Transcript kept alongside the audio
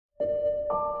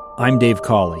I'm Dave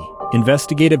Cawley,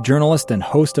 investigative journalist and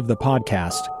host of the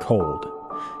podcast Cold.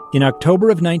 In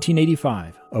October of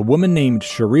 1985, a woman named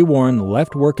Sheree Warren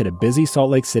left work at a busy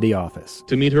Salt Lake City office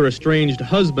to meet her estranged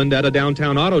husband at a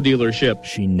downtown auto dealership.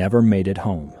 She never made it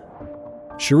home.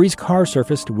 Sheree's car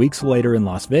surfaced weeks later in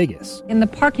Las Vegas. In the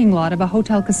parking lot of a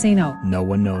hotel casino. No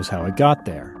one knows how it got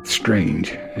there.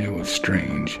 Strange. It was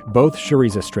strange. Both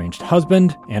Sheree's estranged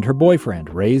husband and her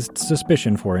boyfriend raised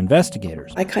suspicion for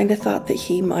investigators. I kind of thought that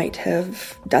he might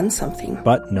have done something.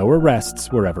 But no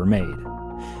arrests were ever made.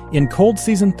 In Cold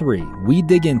Season 3, we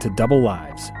dig into double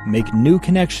lives, make new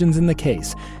connections in the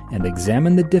case, and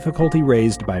examine the difficulty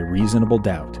raised by reasonable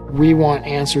doubt. We want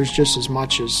answers just as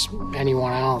much as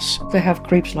anyone else. They have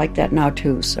creeps like that now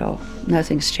too, so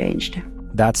nothing's changed.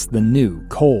 That's the new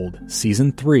Cold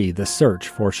Season 3, The Search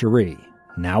for Sheree,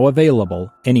 now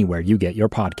available anywhere you get your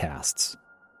podcasts.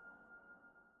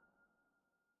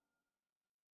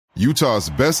 Utah's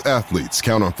best athletes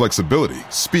count on flexibility,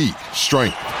 speed,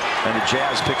 strength. And the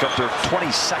Jazz pick up their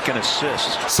 22nd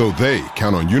assist. So they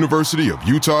count on University of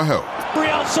Utah Health.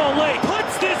 Real Salt Lake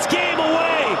puts this game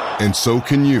away. And so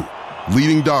can you.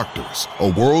 Leading doctors, a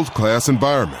world-class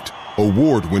environment,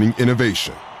 award-winning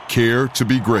innovation, care to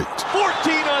be great.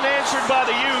 14 unanswered by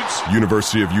the Utes.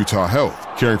 University of Utah Health,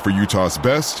 caring for Utah's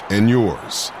best and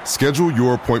yours. Schedule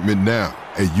your appointment now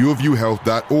at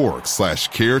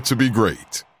uofuhealth.org/care to be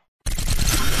great.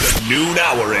 The noon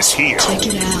hour is here. Check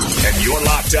it out. And you're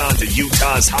locked on to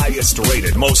Utah's highest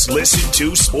rated, most listened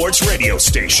to sports radio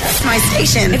station. It's my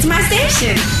station. It's my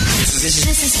station.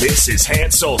 This is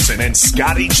Hans Olsen and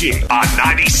Scotty G on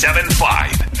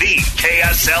 97.5, the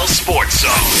KSL Sports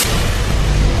Zone.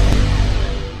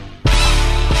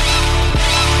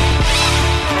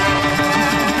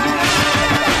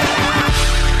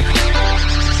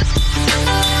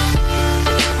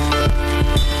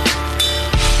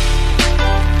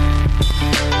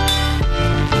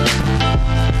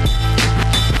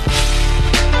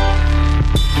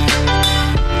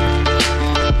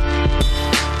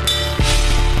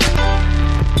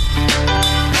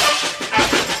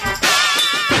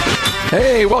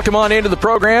 Hey, welcome on into the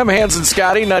program. Hans and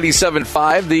Scotty,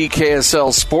 97.5, the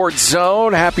KSL Sports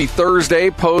Zone. Happy Thursday,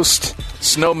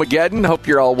 post-Snowmageddon. Hope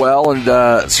you're all well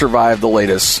and survived the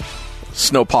latest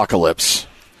snowpocalypse.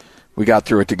 We got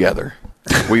through it together.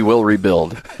 We will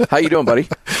rebuild. How you doing, buddy?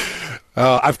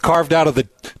 I've carved out of the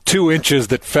 2 inches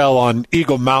that fell on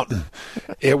Eagle Mountain.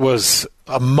 It was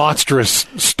a monstrous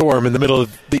storm in the middle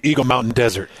of the Eagle Mountain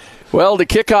desert. Well, to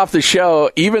kick off the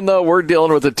show, even though we're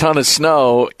dealing with a ton of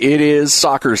snow, it is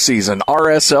soccer season.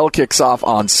 RSL kicks off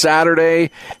on Saturday,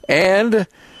 and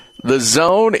the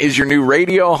Zone is your new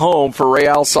radio home for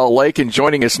Real Salt Lake. And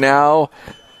joining us now,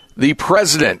 the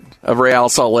president of Real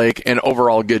Salt Lake, and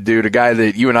overall good dude, a guy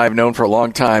that you and I have known for a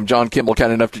long time, John Kimball,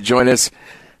 kind enough to join us.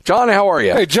 John, how are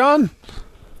you? Hey, John.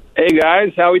 Hey,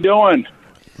 guys. How we doing?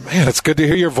 Man, it's good to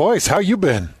hear your voice. How you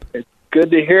been? It's good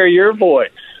to hear your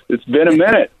voice. It's been a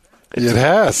minute. It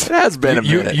has. It has been a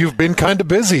minute. You've been kind of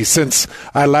busy since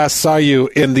I last saw you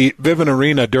in the Vivint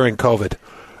Arena during COVID.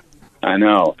 I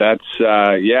know. That's,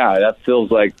 that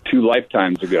feels like 2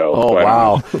 lifetimes ago. Oh,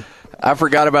 wow. I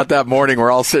forgot about that morning.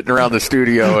 We're all sitting around the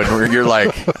studio, and you're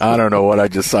like, I don't know what I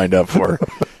just signed up for.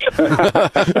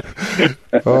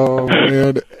 Oh,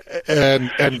 man.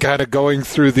 And kind of going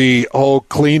through the whole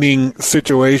cleaning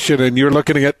situation, and you're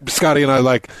looking at Scotty and I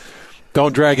like,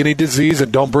 don't drag any disease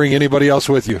and don't bring anybody else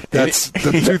with you. That's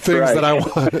the 2 things right. that I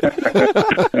want.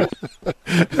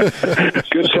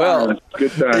 Good time. Well,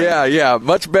 good time. Yeah.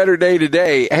 Much better day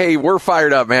today. Hey, we're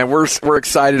fired up, man. We're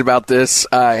excited about this.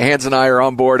 Hans and I are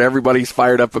on board. Everybody's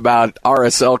fired up about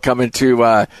RSL coming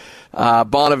to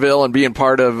Bonneville and being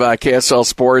part of KSL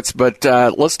Sports. But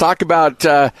let's talk about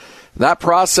that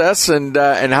process and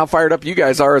how fired up you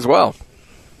guys are as well.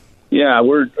 Yeah,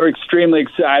 we're extremely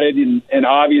excited, and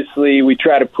obviously we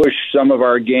try to push some of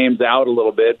our games out a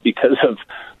little bit because of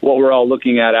what we're all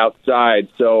looking at outside.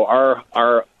 So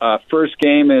our first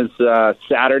game is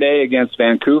Saturday against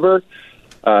Vancouver.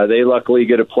 They luckily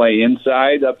get to play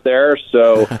inside up there.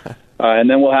 So, and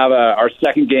then we'll have our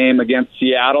second game against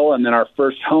Seattle, and then our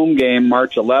first home game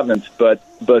March 11th.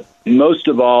 But most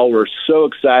of all, we're so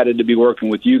excited to be working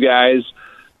with you guys,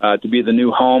 to be the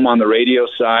new home on the radio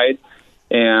side,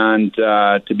 and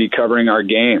to be covering our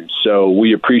games. So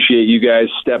we appreciate you guys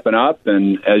stepping up.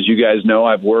 And as you guys know,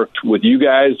 I've worked with you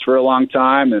guys for a long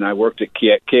time, and I worked at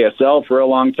KSL for a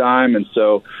long time. And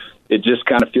so it just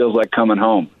kind of feels like coming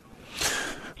home.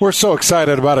 We're so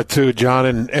excited about it too, John,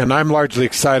 and I'm largely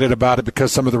excited about it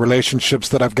because some of the relationships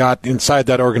that I've got inside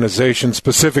that organization,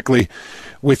 specifically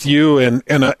with you and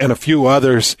a few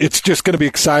others. It's just going to be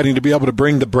exciting to be able to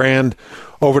bring the brand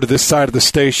over to this side of the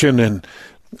station, and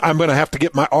I'm going to have to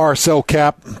get my RSL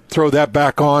cap, throw that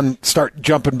back on, start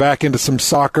jumping back into some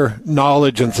soccer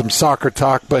knowledge and some soccer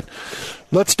talk. But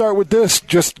let's start with this,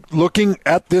 just looking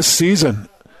at this season.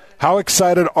 How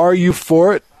excited are you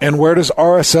for it, and where does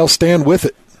RSL stand with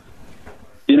it?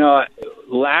 You know,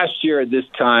 last year at this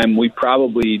time, we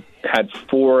probably had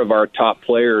 4 of our top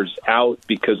players out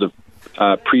because of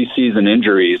preseason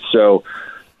injuries. So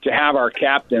to have our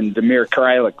captain, Damir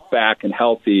Kreilach, back and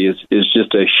healthy is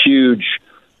just a huge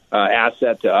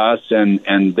asset to us.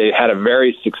 And they had a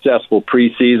very successful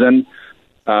preseason.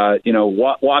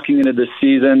 Walking into this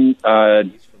season,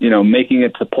 making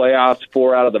it to playoffs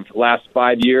 4 out of the last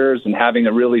 5 years and having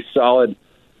a really solid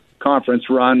conference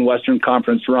run, Western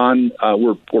Conference run.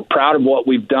 We're proud of what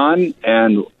we've done,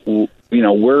 and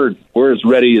we're as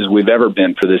ready as we've ever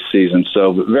been for this season.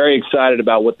 So very excited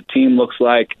about what the team looks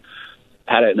like.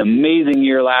 Had an amazing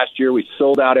year last year. We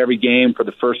sold out every game for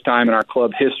the first time in our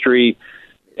club history,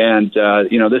 and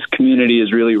this community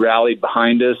has really rallied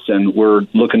behind us, and we're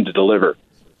looking to deliver.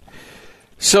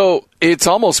 So it's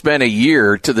almost been a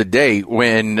year to the date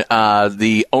when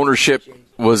the ownership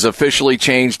was officially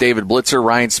changed. David Blitzer,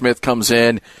 Ryan Smith comes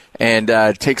in and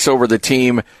takes over the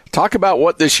team. Talk about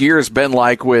what this year has been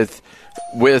like I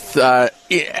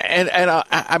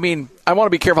mean, I want to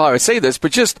be careful how I say this,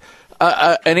 but just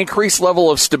an increased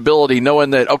level of stability, knowing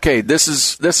that, okay, this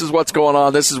is what's going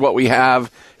on, this is what we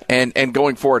have, and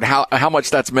going forward, how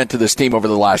much that's meant to this team over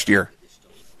the last year.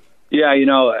 Yeah,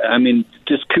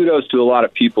 just kudos to a lot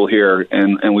of people here,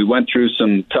 and we went through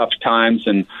some tough times,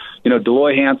 and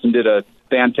Deloy Hansen did a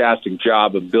fantastic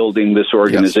job of building this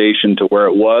organization to where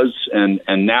it was, and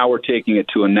now we're taking it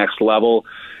to a next level.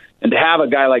 And to have a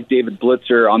guy like David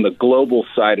Blitzer on the global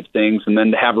side of things, and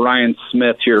then to have Ryan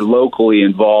Smith here locally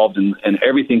involved and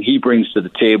everything he brings to the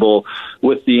table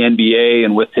with the NBA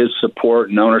and with his support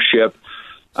and ownership,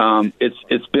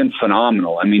 it's been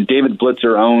phenomenal. I mean, David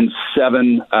Blitzer owns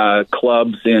 7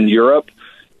 clubs in Europe,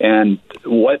 and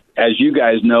as you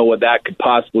guys know, what that could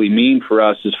possibly mean for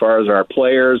us as far as our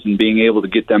players and being able to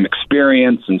get them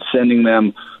experience and sending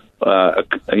them,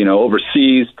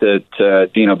 overseas to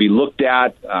be looked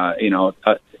at.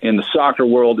 In the soccer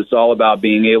world, it's all about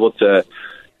being able to,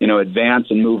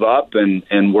 advance and move up,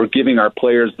 and we're giving our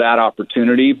players that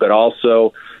opportunity, but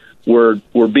also we're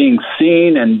being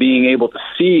seen and being able to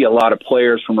see a lot of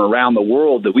players from around the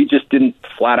world that we just didn't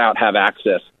flat out have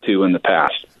access to in the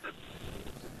past.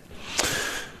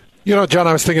 John,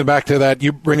 I was thinking back to that.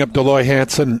 You bring up Deloy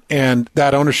Hansen and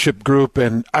that ownership group,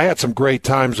 and I had some great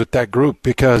times with that group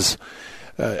because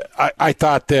I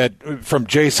thought that from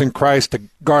Jason Christ to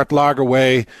Garth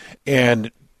Lagerwey and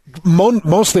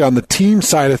mostly on the team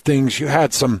side of things, you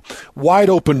had some wide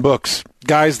open books,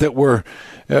 guys that were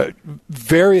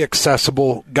very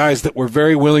accessible, guys that were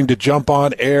very willing to jump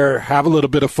on air, have a little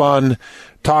bit of fun,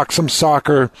 talk some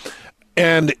soccer.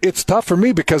 And it's tough for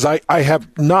me because I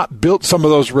have not built some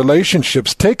of those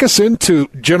relationships. Take us into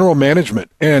general management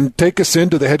and take us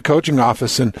into the head coaching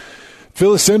office and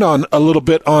fill us in on a little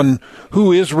bit on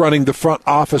who is running the front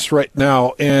office right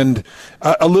now, and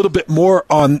a little bit more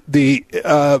on the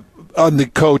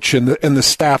coach and the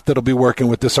staff that'll be working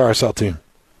with this RSL team.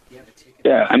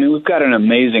 Yeah, I mean, we've got an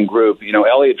amazing group.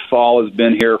 Elliot Fall has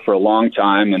been here for a long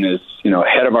time and is,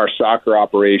 head of our soccer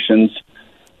operations.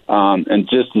 And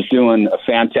just is doing a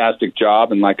fantastic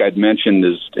job, and like I'd mentioned,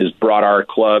 has brought our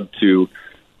club to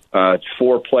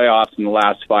 4 playoffs in the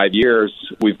last 5 years.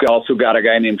 We've also got a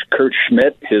guy named Kurt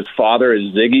Schmidt. His father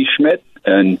is Ziggy Schmidt,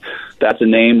 and that's a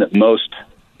name that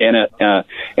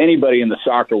anybody in the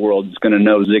soccer world is going to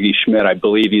know. Ziggy Schmidt, I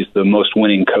believe he's the most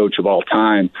winning coach of all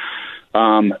time.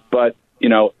 But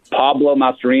Pablo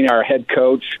Mastroeni, our head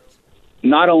coach,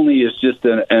 not only is just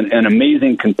an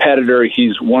amazing competitor,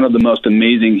 he's one of the most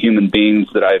amazing human beings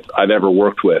that I've ever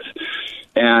worked with.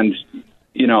 And,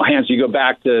 Hans, you go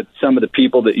back to some of the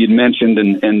people that you'd mentioned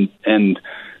and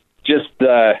just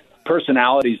the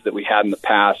personalities that we had in the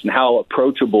past and how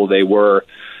approachable they were.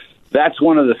 That's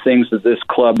one of the things that this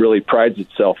club really prides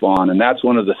itself on, and that's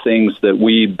one of the things that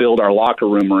we build our locker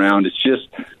room around. It's just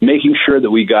making sure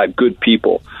that we got good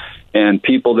people and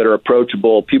people that are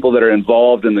approachable, people that are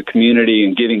involved in the community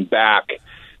and giving back.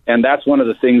 And that's one of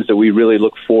the things that we really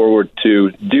look forward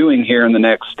to doing here in the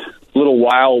next little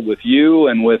while with you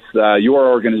and with your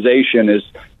organization, is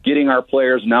getting our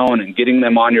players known and getting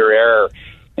them on your air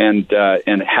and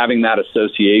having that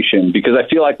association, because I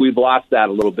feel like we've lost that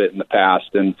a little bit in the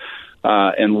past. And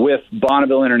And with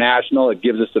Bonneville International, it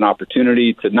gives us an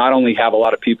opportunity to not only have a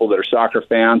lot of people that are soccer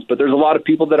fans, but there's a lot of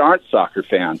people that aren't soccer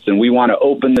fans. And we want to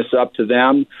open this up to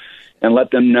them and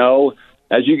let them know.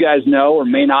 As you guys know or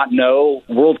may not know,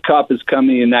 World Cup is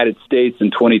coming to the United States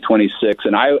in 2026.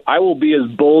 And I will be as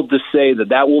bold to say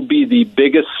that will be the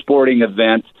biggest sporting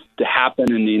event to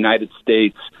happen in the United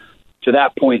States to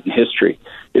that point in history.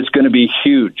 It's going to be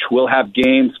huge. We'll have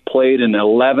games played in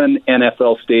 11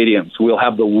 NFL stadiums. We'll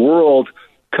have the world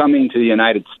coming to the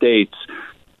United States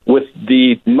with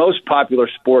the most popular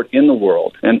sport in the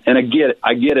world. And I get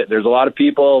it. There's a lot of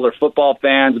people, they're football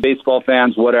fans, baseball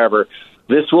fans, whatever.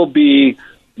 This will be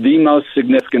the most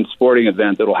significant sporting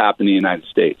event that will happen in the United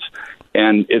States.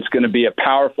 And it's going to be a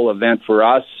powerful event for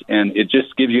us, and it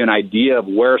just gives you an idea of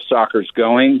where soccer's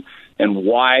going and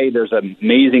why there's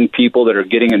amazing people that are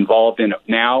getting involved in it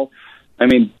now. I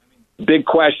mean, big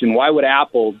question, why would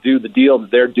Apple do the deal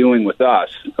that they're doing with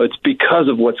us? It's because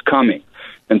of what's coming.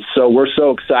 And so we're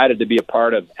so excited to be a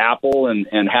part of Apple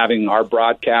and having our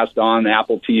broadcast on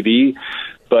Apple TV.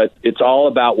 But it's all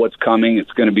about what's coming.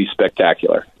 It's going to be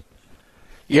spectacular.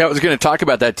 Yeah, I was going to talk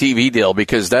about that TV deal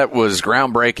because that was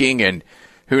groundbreaking, and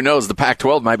who knows, the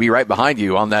Pac-12 might be right behind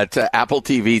you on that Apple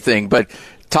TV thing. But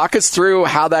talk us through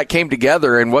how that came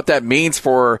together and what that means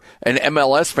for an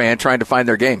MLS fan trying to find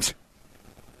their games.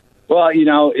 Well, I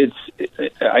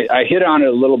hit on it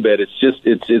a little bit.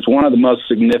 It's one of the most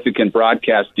significant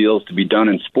broadcast deals to be done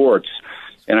in sports,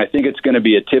 and I think it's going to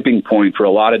be a tipping point for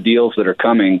a lot of deals that are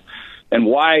coming. And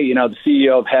why, the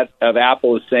CEO of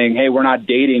Apple is saying, hey, we're not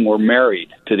dating, we're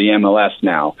married to the MLS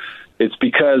now. It's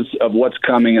because of what's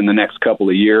coming in the next couple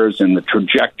of years and the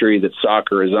trajectory that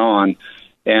soccer is on.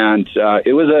 And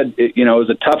it was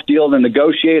a tough deal to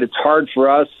negotiate. It's hard for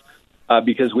us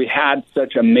because we had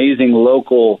such amazing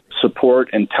local support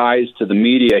and ties to the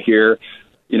media here.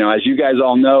 As you guys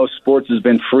all know, sports has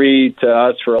been free to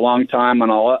us for a long time on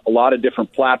a lot of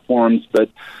different platforms, but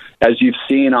as you've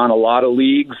seen on a lot of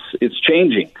leagues, it's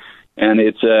changing, and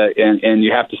and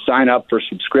you have to sign up for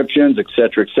subscriptions, et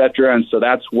cetera, and so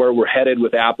that's where we're headed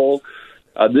with Apple.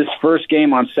 This first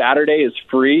game on Saturday is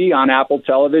free on Apple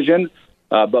Television,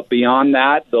 but beyond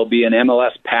that, there'll be an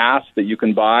MLS pass that you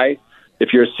can buy.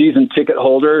 If you're a season ticket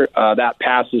holder, that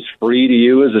pass is free to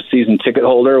you as a season ticket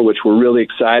holder, which we're really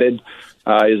excited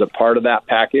is a part of that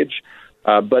package.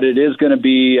 But it is going to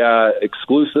be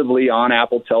exclusively on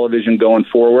Apple Television going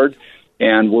forward.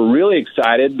 And we're really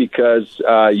excited because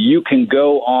you can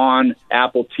go on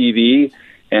Apple TV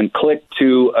and click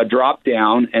to a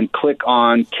drop-down and click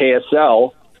on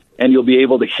KSL, and you'll be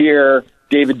able to hear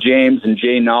David James and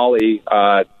Jay Nolly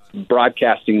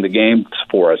broadcasting the games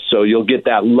for us. So you'll get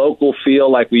that local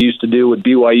feel like we used to do with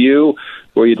BYU,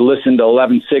 where you'd listen to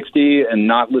 1160 and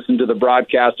not listen to the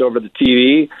broadcast over the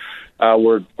TV.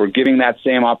 We're giving that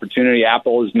same opportunity.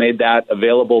 Apple has made that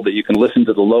available that you can listen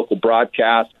to the local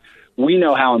broadcast. We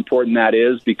know how important that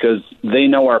is because they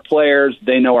know our players,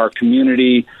 they know our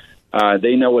community,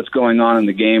 they know what's going on in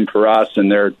the game for us,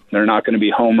 and they're not going to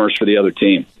be homers for the other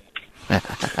team.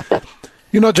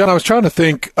 John, I was trying to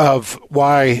think of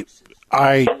why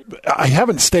I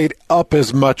haven't stayed up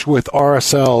as much with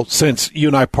RSL since you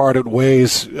and I parted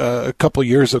ways a couple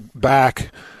years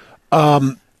back.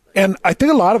 And I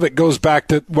think a lot of it goes back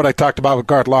to what I talked about with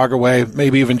Garth Lagerwey,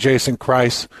 maybe even Jason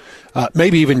Kreis,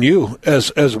 maybe even you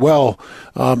as well,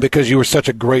 because you were such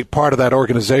a great part of that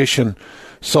organization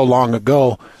so long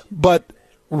ago. But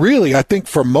really, I think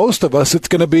for most of us, it's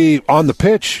going to be on the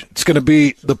pitch. It's going to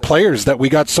be the players that we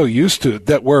got so used to,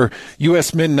 that were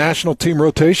U.S. men national team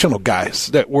rotational guys,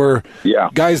 that were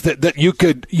guys that you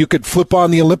could flip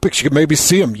on the Olympics. You could maybe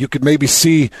see them. You could maybe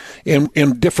see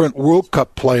in different World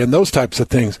Cup play and those types of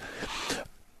things.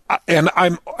 And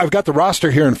I've got the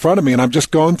roster here in front of me, and I'm just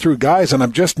going through guys, and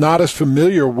I'm just not as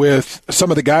familiar with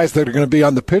some of the guys that are going to be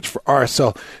on the pitch for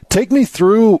RSL. Take me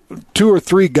through 2 or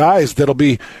 3 guys that'll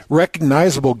be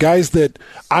recognizable, guys that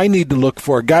I need to look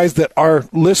for, guys that are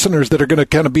listeners that are going to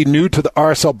kind of be new to the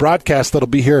RSL broadcast that'll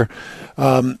be here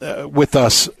with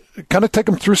us. Kind of take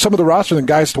them through some of the roster and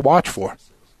guys to watch for.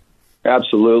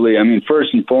 Absolutely. I mean,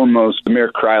 first and foremost,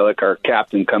 Amir Krylik, our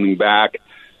captain, coming back.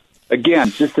 Again,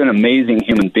 just an amazing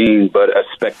human being, but a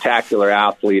spectacular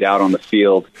athlete out on the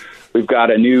field. We've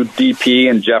got a new DP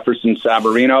in Jefferson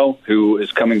Sabarino, who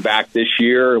is coming back this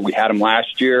year. We had him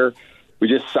last year. We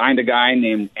just signed a guy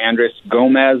named Andres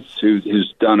Gomez,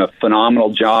 who's done a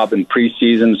phenomenal job in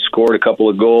preseason, scored a couple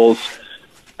of goals.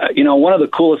 One of the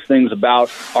coolest things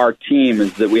about our team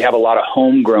is that we have a lot of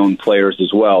homegrown players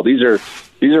as well. These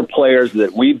are players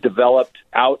that we've developed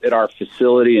out at our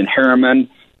facility in Harriman.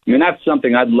 I mean, that's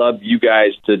something I'd love you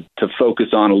guys to focus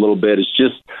on a little bit. It's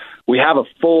just we have a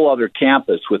full other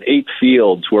campus with 8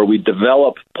 fields where we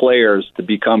develop players to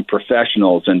become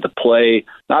professionals and to play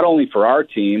not only for our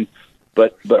team,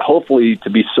 but hopefully to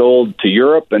be sold to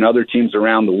Europe and other teams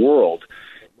around the world.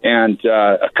 And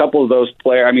a couple of those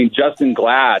players, I mean, Justin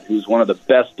Glad, who's one of the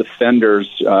best defenders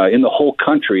in the whole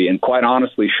country and quite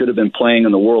honestly should have been playing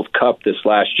in the World Cup this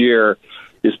last year,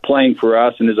 is playing for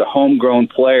us and is a homegrown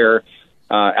player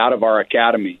out of our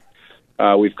academy.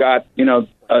 We've got,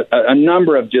 a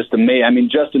number of just amazing. I mean,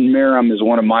 Justin Miram is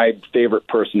one of my favorite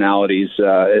personalities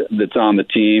that's on the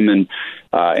team, and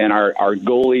our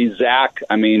goalie Zach.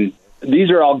 I mean,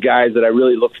 these are all guys that I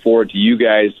really look forward to you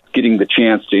guys getting the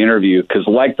chance to interview, because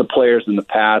like the players in the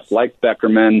past, like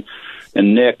Beckerman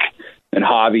and Nick and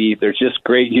Javi, they're just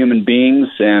great human beings,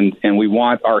 and we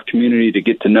want our community to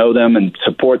get to know them and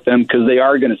support them, because they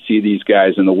are going to see these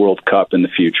guys in the World Cup in the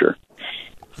future.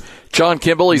 John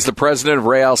Kimball, he's the president of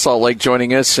Real Salt Lake,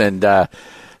 joining us, and the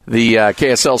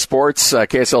KSL Sports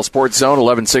Zone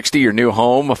 1160, your new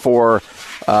home for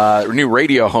new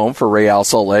radio home for Real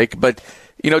Salt Lake. But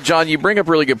John, you bring up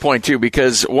a really good point too,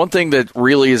 because one thing that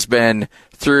really has been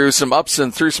through some ups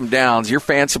and through some downs, your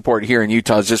fan support here in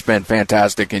Utah has just been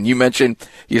fantastic. And you mentioned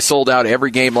you sold out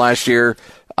every game last year.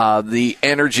 The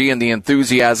energy and the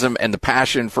enthusiasm and the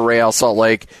passion for Real Salt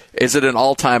Lake is at an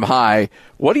all-time high.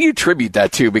 What do you attribute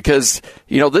that to? Because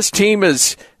this team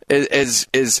is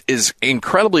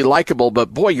incredibly likable,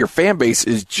 but boy, your fan base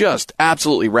is just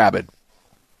absolutely rabid.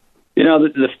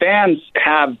 The fans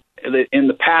have in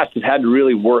the past have had to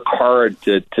really work hard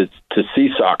to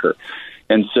see soccer,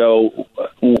 and so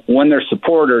when they're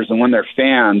supporters and when they're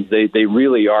fans, they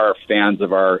really are fans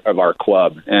of our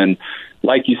club. And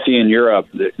like you see in Europe,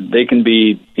 they can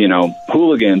be,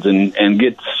 hooligans and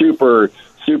get super,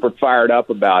 super fired up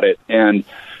about it. And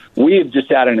we have just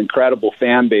had an incredible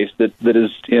fan base that is,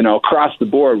 across the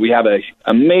board. We have an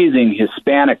amazing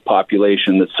Hispanic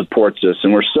population that supports us,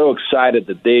 and we're so excited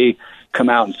that they come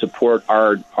out and support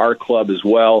our club as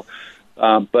well.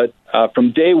 But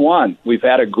from day one, we've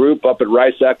had a group up at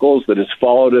Rice Eccles that has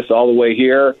followed us all the way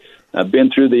here. I've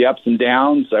been through the ups and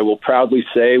downs. I will proudly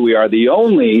say we are the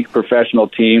only professional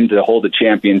team to hold a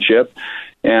championship.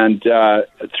 And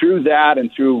through that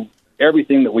and through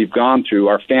everything that we've gone through,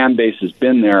 our fan base has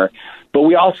been there. But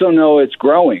we also know it's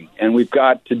growing, and we've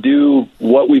got to do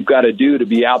what we've got to do to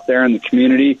be out there in the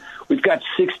community. We've got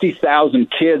 60,000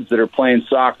 kids that are playing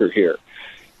soccer here.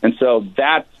 And so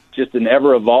that's just an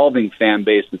ever-evolving fan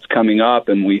base that's coming up,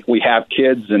 and we have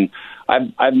kids, and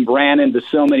I've ran into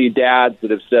so many dads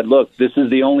that have said, look, this is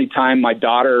the only time my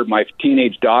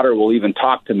teenage daughter will even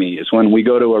talk to me, is when we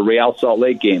go to a Real Salt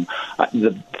Lake game.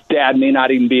 The dad may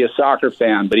not even be a soccer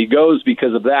fan, but he goes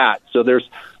because of that. So there's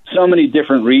so many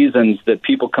different reasons that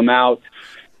people come out,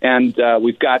 and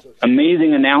we've got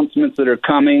amazing announcements that are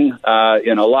coming,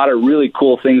 and a lot of really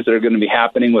cool things that are going to be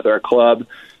happening with our club.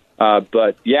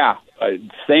 But yeah,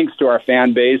 thanks to our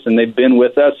fan base, and they've been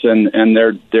with us, and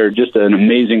they're just an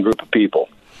amazing group of people.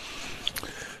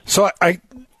 So I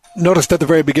noticed at the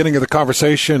very beginning of the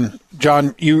conversation,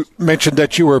 John, you mentioned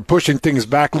that you were pushing things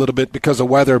back a little bit because of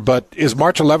weather, but is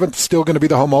March 11th still going to be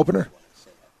the home opener?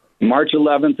 March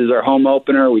 11th is our home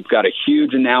opener. We've got a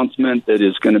huge announcement that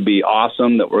is going to be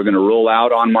awesome that we're going to roll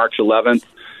out on March 11th.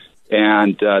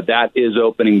 And that is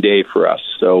opening day for us.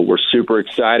 So we're super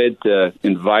excited to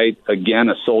invite, again,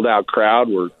 a sold-out crowd.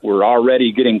 We're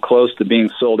already getting close to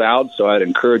being sold out, so I'd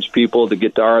encourage people to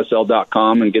get to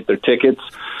rsl.com and get their tickets,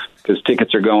 because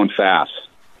tickets are going fast.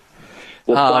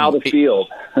 We'll plow the field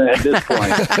at this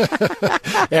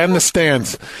point. And the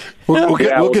stands. We'll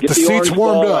get the seats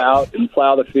warmed up. Out and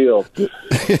plow the field.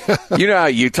 You know how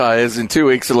Utah is. In 2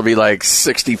 weeks, it'll be like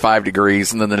 65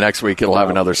 degrees, and then the next week it'll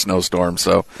have another snowstorm.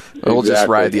 So we'll just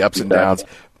ride the ups and downs.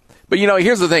 But,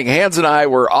 here's the thing. Hans and I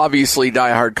were obviously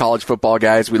diehard college football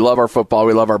guys. We love our football.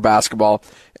 We love our basketball.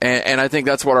 And I think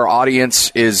that's what our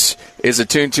audience is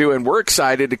attuned to. And we're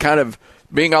excited to kind of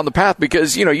being on the path,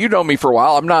 because, you know me for a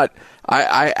while. I'm not –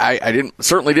 I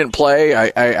certainly didn't play.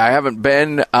 I haven't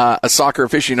been a soccer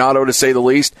aficionado, to say the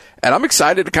least, and I'm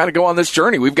excited to kind of go on this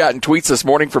journey. We've gotten tweets this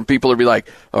morning from people who be like,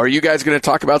 "Are you guys going to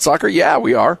talk about soccer?" Yeah,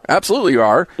 we are. Absolutely, we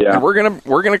are. Yeah. And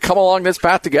we're gonna come along this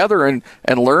path together and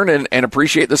learn and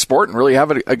appreciate the sport and really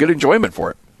have a good enjoyment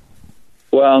for it.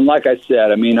 Well, and like I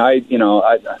said, I mean, I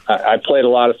played a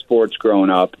lot of sports growing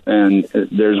up, and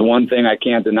there's one thing I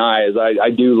can't deny is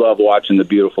I do love watching the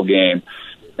beautiful game.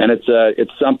 And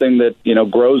it's something that,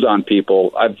 grows on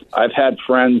people. I've had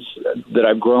friends that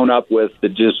I've grown up with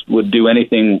that just would do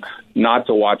anything not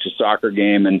to watch a soccer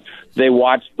game, and they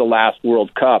watched the last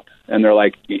World Cup, and they're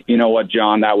like, you know what,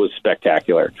 John, that was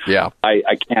spectacular. Yeah. I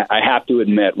have to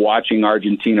admit, watching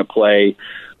Argentina play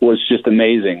was just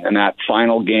amazing, and that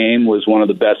final game was one of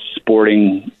the best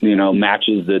sporting,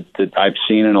 matches that I've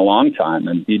seen in a long time.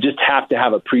 And you just have to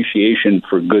have appreciation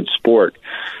for good sport.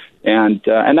 And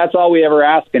that's all we ever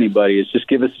ask anybody is just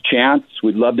give us a chance.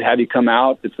 We'd love to have you come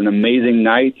out. It's an amazing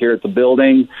night here at the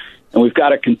building, and we've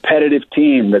got a competitive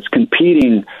team that's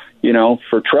competing,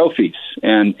 for trophies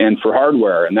and for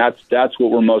hardware, and that's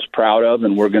what we're most proud of.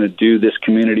 And we're going to do this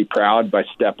community proud by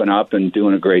stepping up and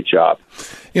doing a great job.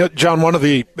 John, one of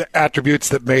the attributes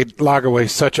that made Lagerwey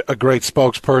such a great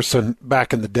spokesperson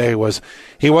back in the day was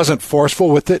he wasn't forceful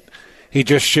with it. He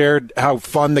just shared how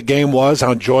fun the game was,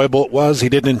 how enjoyable it was. He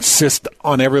didn't insist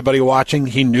on everybody watching.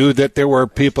 He knew that there were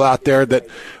people out there that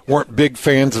weren't big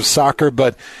fans of soccer,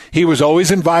 but he was always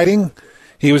inviting.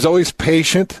 He was always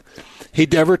patient. He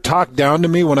never talked down to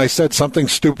me when I said something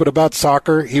stupid about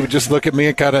soccer. He would just look at me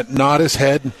and kind of nod his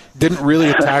head. Didn't really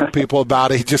attack people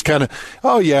about it. He just kind of,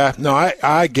 oh, yeah, no,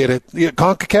 I get it.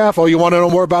 CONCACAF, oh, you want to know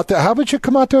more about that? How about you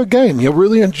come out to a game? You'll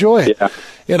really enjoy it.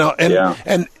 Yeah.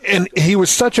 And he was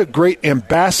such a great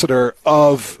ambassador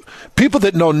of people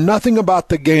that know nothing about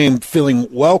the game feeling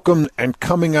welcome and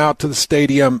coming out to the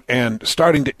stadium and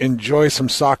starting to enjoy some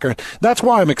soccer. That's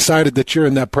why I'm excited that you're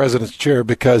in that president's chair,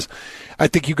 because I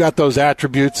think you got those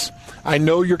attributes. I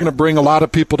know you're going to bring a lot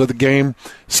of people to the game.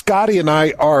 Scotty and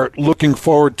I are looking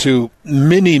forward to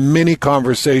many, many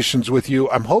conversations with you.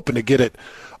 I'm hoping to get it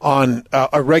on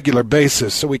a regular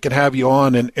basis so we can have you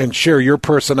on and share your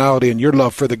personality and your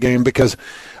love for the game, because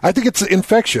I think it's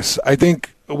infectious. I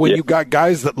think when you got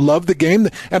guys that love the game,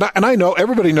 and I know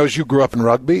everybody knows you grew up in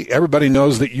rugby. Everybody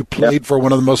knows that you played for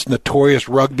one of the most notorious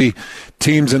rugby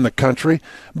teams in the country,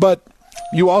 but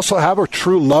you also have a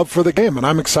true love for the game, and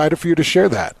I'm excited for you to share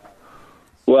that.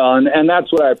 Well, and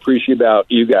that's what I appreciate about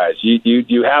you guys.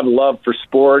 You have love for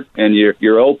sport, and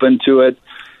you're open to it.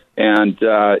 And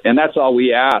that's all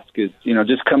we ask is,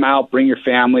 just come out, bring your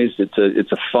families. It's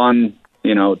a fun,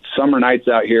 summer nights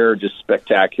out here are just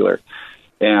spectacular.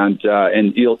 And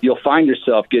you'll find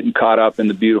yourself getting caught up in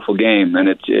the beautiful game. And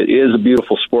it is a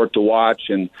beautiful sport to watch.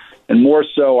 And more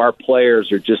so, our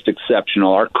players are just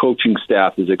exceptional. Our coaching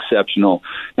staff is exceptional.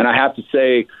 And I have to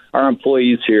say, our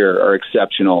employees here are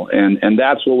exceptional. And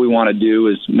that's what we want to do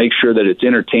is make sure that it's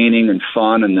entertaining and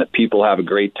fun and that people have a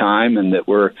great time and that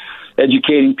we're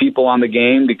educating people on the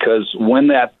game, because when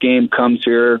that game comes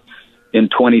here in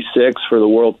 26 for the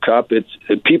World Cup,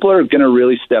 people are going to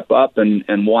really step up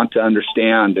and want to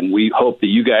understand. And we hope that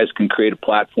you guys can create a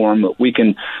platform that we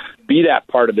can be that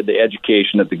part of the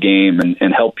education of the game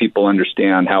and help people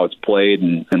understand how it's played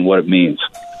and what it means.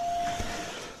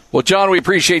 Well, John, we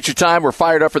appreciate your time. We're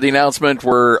fired up for the announcement.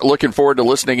 We're looking forward to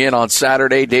listening in on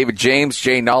Saturday. David James,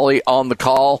 Jay Nolly on the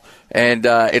call, and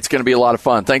it's going to be a lot of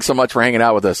fun. Thanks so much for hanging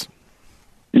out with us.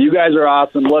 You guys are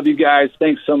awesome. Love you guys.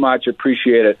 Thanks so much.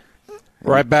 Appreciate it.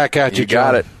 Right back at you,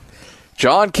 John. Got it.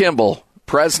 John Kimball,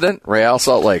 President, Real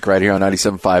Salt Lake, right here on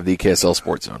 97.5, the KSL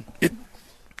Sports Zone.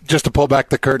 Just to pull back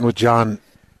the curtain with John,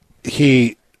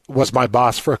 he was my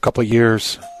boss for a couple of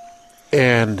years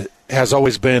and has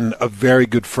always been a very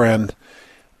good friend.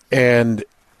 And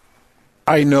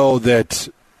I know that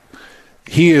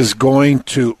he is going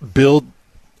to build,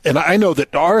 and I know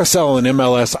that RSL and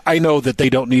MLS, I know that they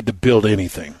don't need to build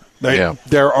anything.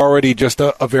 They're already just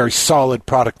a very solid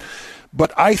product.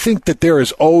 But I think that there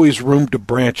is always room to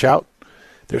branch out.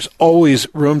 There's always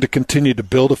room to continue to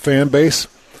build a fan base.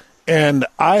 And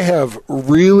I have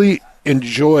really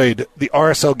enjoyed the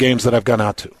RSL games that I've gone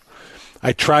out to.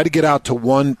 I try to get out to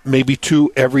one, maybe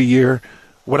two every year.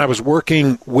 When I was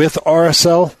working with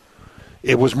RSL,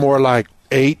 it was more like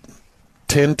 8,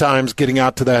 10 times getting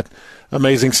out to that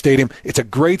amazing stadium. It's a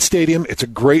great stadium. It's a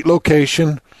great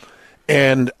location.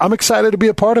 And I'm excited to be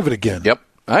a part of it again. Yep,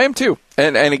 I am too.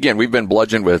 And again, we've been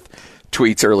bludgeoned with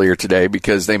tweets earlier today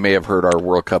because they may have heard our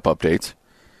World Cup updates.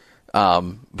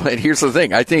 But here's the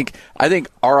thing. I think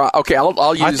our okay.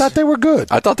 I'll use. I thought they were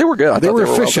good. I thought they were good. They were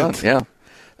efficient. Well done.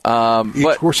 Yeah.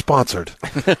 But we're sponsored.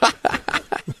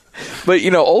 But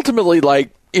ultimately,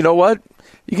 you know what?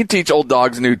 You can teach old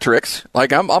dogs new tricks.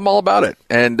 I'm all about it.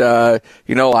 And I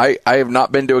have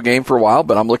not been to a game for a while,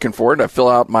 but I'm looking forward to fill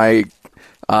out my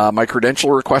my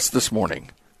credential request this morning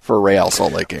for Real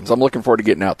Salt Lake games. I'm looking forward to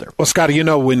getting out there. Well, Scotty,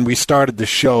 when we started the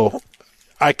show,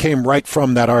 I came right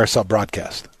from that RSL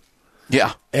broadcast.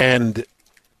 Yeah. And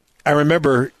I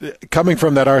remember coming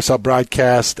from that RSL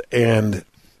broadcast and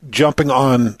jumping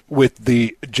on with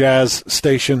the Jazz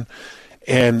station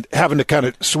and having to kind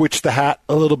of switch the hat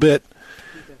a little bit.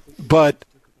 But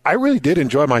I really did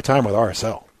enjoy my time with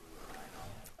RSL.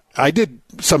 I did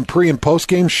some pre- and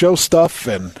post-game show stuff,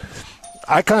 and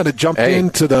I kind of jumped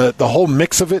into the whole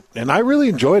mix of it, and I really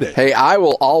enjoyed it. Hey, I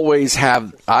will always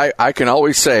have – I can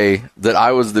always say that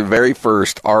I was the very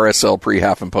first RSL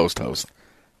pre-half and post host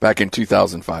back in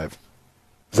 2005.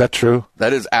 Is that true?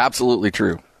 That is absolutely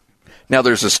true. Now,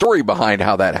 there's a story behind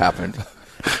how that happened,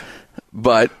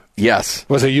 but yes.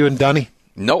 Was it you and Dunny?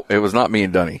 Nope, it was not me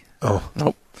and Dunny. Oh.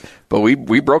 Nope. But we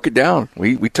broke it down.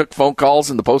 We took phone calls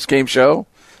in the post-game show.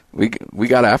 We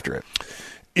got after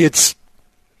it.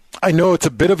 I know it's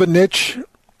a bit of a niche,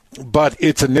 but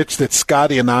it's a niche that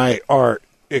Scotty and I are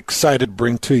excited to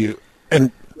bring to you.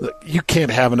 And you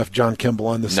can't have enough John Kimball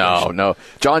on this station. No.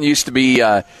 John used to be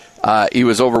he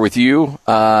was over with you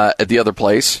at the other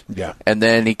place. Yeah. And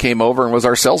then he came over and was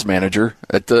our sales manager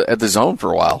at the Zone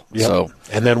for a while. Yep. So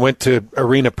and then went to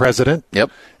arena president.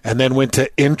 Yep. And then went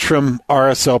to interim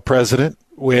RSL president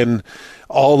when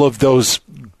all of those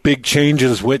big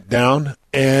changes went down,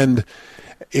 and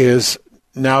is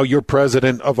now you're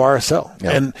president of RSL.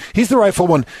 Yep. And he's the rightful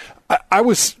one. I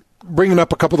was bringing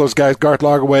up a couple of those guys, Garth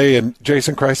Lagerwey and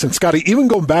Jason Christ and Scotty, even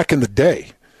going back in the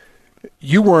day.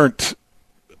 You weren't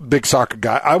a big soccer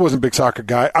guy. I wasn't a big soccer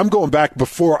guy. I'm going back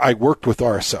before I worked with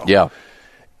RSL. Yeah.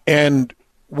 And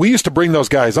we used to bring those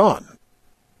guys on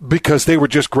because they were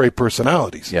just great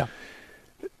personalities. Yeah.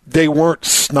 They weren't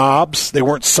snobs. They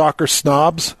weren't soccer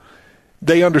snobs.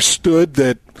 They understood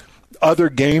that other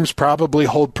games probably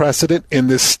hold precedent in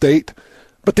this state,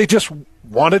 but they just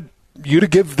wanted you to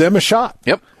give them a shot.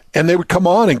 Yep. And they would come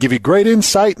on and give you great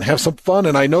insight and have some fun,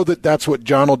 and I know that that's what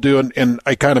John will do, and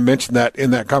I kind of mentioned that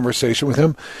in that conversation with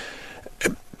him.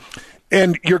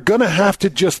 And you're going to have to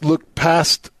just look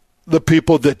past the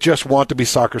people that just want to be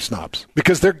soccer snobs,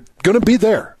 because they're going to be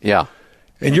there. Yeah.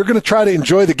 And you're going to try to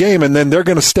enjoy the game, and then they're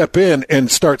going to step in and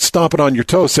start stomping on your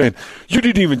toes saying, you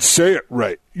didn't even say it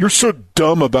right. You're so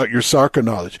dumb about your soccer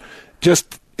knowledge.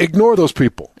 Just ignore those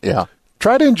people. Yeah.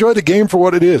 Try to enjoy the game for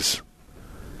what it is.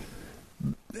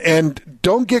 And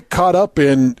don't get caught up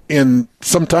in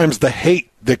sometimes the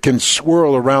hate that can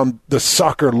swirl around the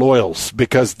soccer loyals,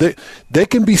 because they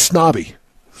can be snobby.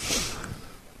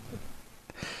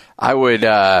 I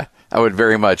would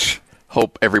very much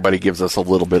hope everybody gives us a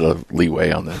little bit of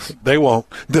leeway on this. They won't.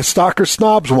 The soccer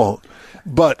snobs won't,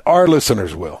 but our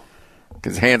listeners will.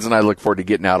 Because Hans and I look forward to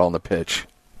getting out on the pitch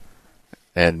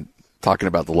and talking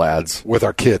about the lads. With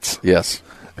our kids. Yes.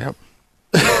 Yep.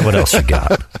 What else you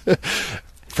got?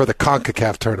 For the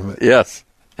CONCACAF tournament. Yes.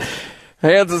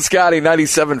 Hans and Scotty,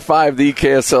 97.5, the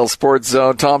KSL Sports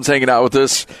Zone. Tom's hanging out with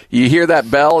us. You hear that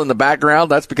bell in the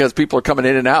background? That's because people are coming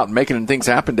in and out and making things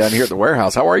happen down here at the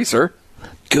warehouse. How are you, sir?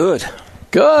 Good.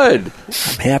 Good.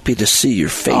 I'm happy to see your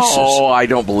faces. Oh, I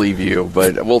don't believe you,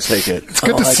 but we'll take it. It's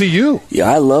good to see you.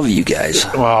 Yeah, I love you guys.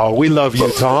 Oh, we love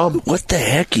you, Tom. What the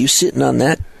heck are you sitting on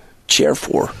that chair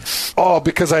for? Oh,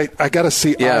 because I got to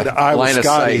see eye to eye with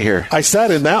Scotty. Here. I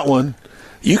sat in that one.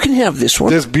 You can have this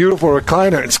one. This beautiful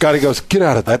recliner. And Scotty goes, get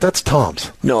out of that. That's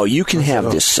Tom's. No, you can have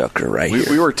this sucker right here.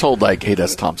 We were told, hey,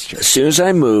 that's Tom's chair. As soon as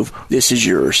I move, this is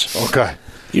yours. Okay.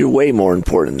 You're way more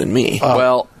important than me.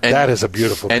 That is a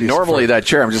beautiful piece. And normally that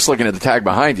chair, I'm just looking at the tag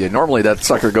behind you, normally that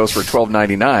sucker goes for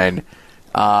 $12.99.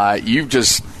 You've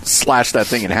just slashed that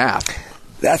thing in half.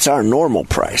 That's our normal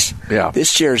price. Yeah.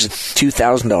 This chair is a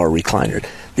 $2,000 recliner.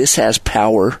 This has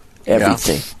power,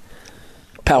 everything. Yeah.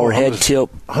 Power head tilt.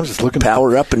 I'm just looking.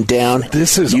 Power up and down.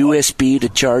 This is USB to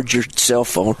charge your cell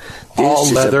phone. This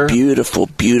is leather. A beautiful,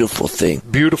 beautiful thing.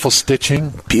 Beautiful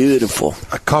stitching. Beautiful.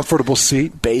 A comfortable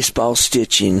seat. Baseball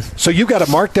stitching. So you've got it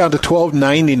marked down to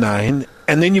 $12.99,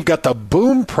 and then you've got the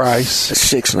boom price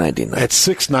 $6.99. At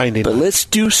 $6.99. But let's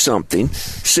do something,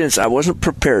 since I wasn't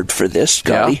prepared for this,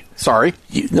 Scotty. Yeah. Sorry.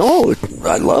 No,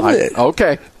 I love it.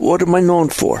 Okay. What am I known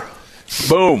for?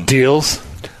 Boom. Deals.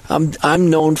 I'm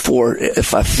known for,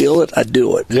 if I feel it, I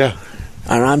do it. Yeah.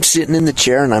 And I'm sitting in the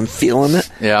chair and I'm feeling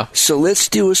it. Yeah. So let's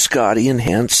do a Scotty and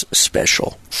Hans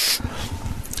special.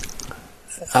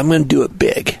 I'm going to do it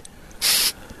big.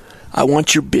 I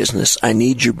want your business. I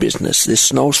need your business. This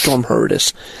snowstorm hurt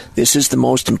us. This is the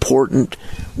most important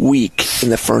week in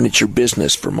the furniture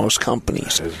business for most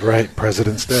companies. That's right.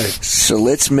 President's Day. So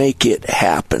let's make it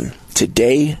happen.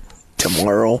 Today,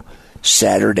 tomorrow,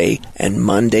 Saturday, and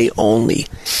Monday only.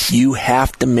 You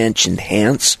have to mention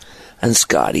Hans and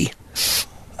Scotty.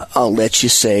 I'll let you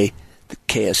say the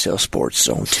KSL Sports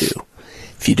Zone 2.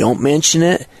 If you don't mention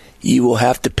it, you will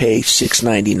have to pay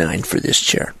 $6.99 for this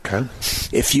chair. Okay.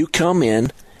 If you come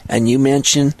in and you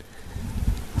mention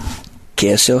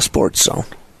KSL Sports Zone,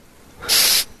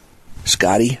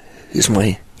 Scotty is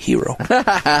my hero.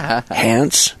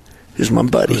 Hans, who's my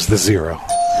buddy. Who's the zero?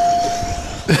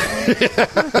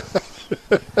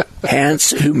 Hans,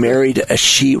 who married a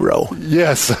Shiro.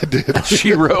 Yes, I did.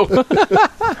 Shiro.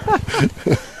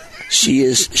 She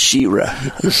is Shira.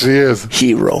 She is.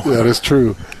 Hero. That is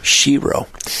true. Shiro.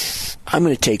 I'm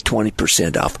going to take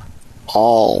 20% off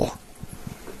all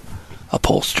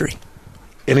upholstery.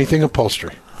 Anything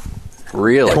upholstery.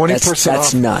 Really? 20% That's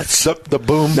off nuts. The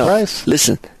boom price?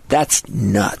 Listen, that's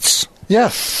nuts.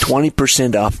 Yes.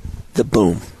 20% off the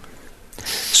boom.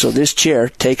 So this chair,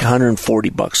 take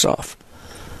 $140 off.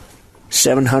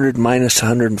 700 minus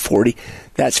 140,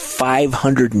 that's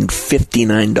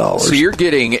 $559. So you're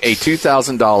getting a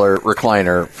 $2,000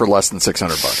 recliner for less than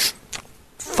 $600.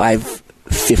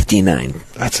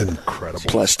 $559. That's incredible.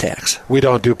 Plus tax. We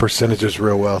don't do percentages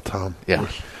real well, Tom. Yeah.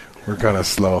 We're kind of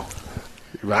slow.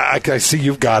 I see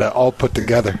you've got it all put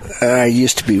together. I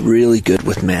used to be really good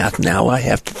with math. Now I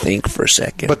have to think for a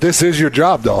second. But this is your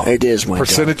job, though. It is my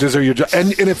Percentages are your job.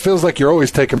 And it feels like you're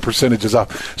always taking percentages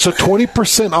off. So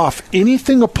 20% off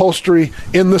anything upholstery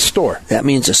in the store. That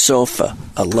means a sofa,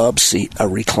 a love seat, a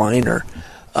recliner,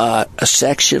 a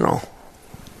sectional,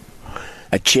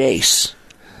 a chase,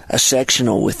 a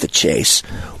sectional with the chase,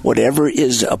 whatever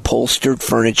is upholstered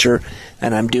furniture,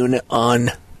 and I'm doing it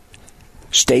on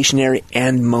stationary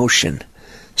and motion.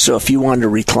 So if you want a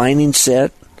reclining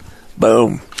set,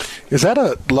 boom. Is that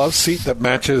a love seat that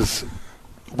matches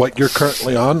what you're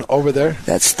currently on over there?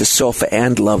 That's the sofa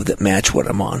and love that match what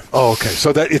I'm on. Oh, okay.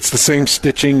 So that it's the same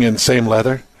stitching and same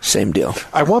leather? Same deal.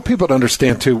 I want people to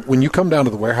understand, too, when you come down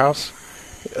to the warehouse,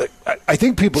 I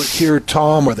think people hear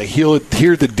Tom or they hear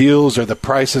the deals or the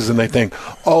prices and they think,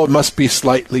 oh, it must be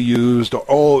slightly used or,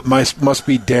 oh, it must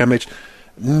be damaged.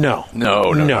 No.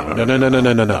 No.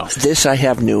 This I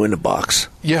have new in a box.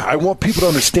 Yeah, I want people to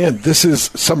understand this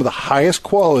is some of the highest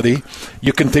quality.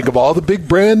 You can think of all the big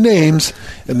brand names,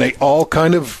 and they all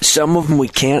kind of... Some of them we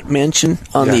can't mention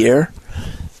on the air.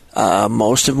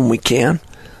 Most of them we can.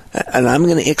 And I'm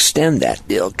going to extend that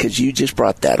deal because you just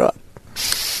brought that up.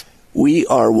 We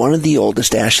are one of the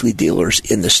oldest Ashley dealers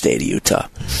in the state of Utah.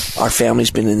 Our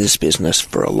family's been in this business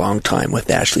for a long time with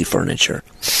Ashley Furniture.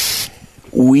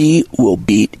 We will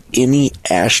beat any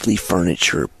Ashley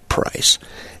Furniture price.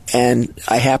 And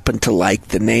I happen to like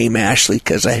the name Ashley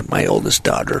because my oldest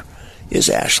daughter is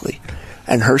Ashley.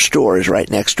 And her store is right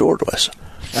next door to us.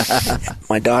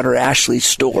 My daughter Ashley's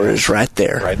store is right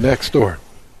there. Right next door.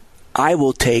 I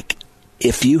will take,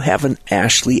 if you have an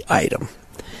Ashley item,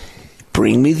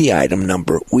 bring me the item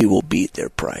number, we will beat their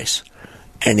price.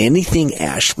 And anything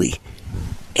Ashley,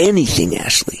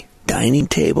 dining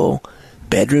table,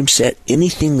 bedroom set,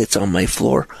 anything that's on my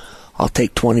floor, I'll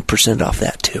take 20% off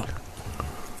that too.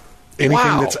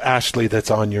 Anything that's Ashley that's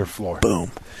on your floor.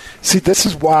 Boom. See, this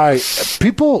is why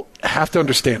people have to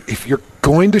understand, if you're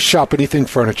going to shop anything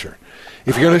furniture,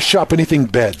 if you're going to shop anything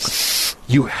beds,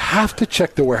 you have to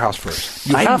check the warehouse first.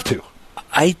 You have to.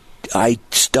 I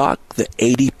stock the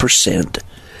 80%,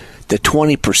 the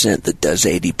 20% that does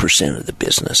 80% of the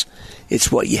business.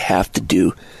 It's what you have to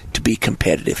do to be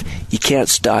competitive. You can't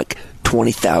stock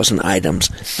 20,000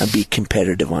 items and be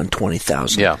competitive on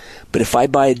 20,000. Yeah. But if I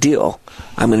buy a deal,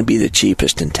 I'm going to be the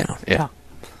cheapest in town. Yeah.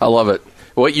 I love it.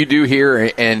 What you do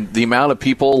here and the amount of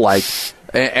people like,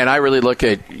 and I really look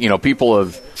at, people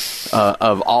of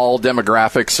all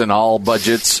demographics and all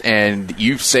budgets, and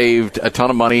you've saved a ton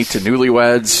of money to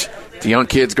newlyweds, to young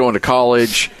kids going to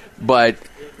college, but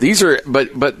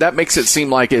but that makes it seem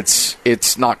like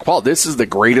it's not quality. This is the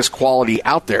greatest quality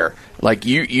out there. Like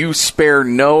you spare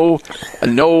no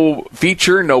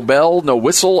feature, no bell, no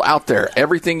whistle out there.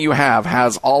 Everything you have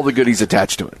has all the goodies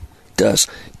attached to it. Does.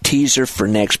 Teaser for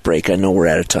next break. I know we're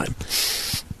out of time.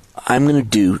 I'm going to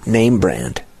do name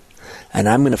brand, and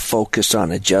I'm going to focus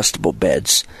on adjustable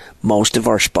beds most of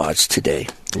our spots today.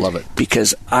 Love it.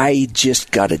 Because I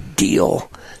just got a deal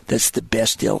that's the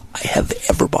best deal I have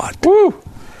ever bought. Woo!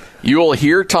 You will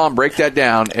hear Tom break that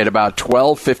down at about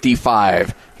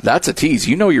 12:55. That's a tease.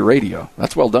 You know your radio.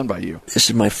 That's well done by you.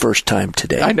 This is my first time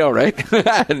today. I know, right?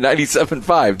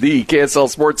 97.5, the KSL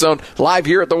Sports Zone, live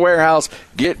here at the warehouse.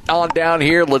 Get on down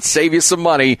here. Let's save you some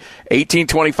money.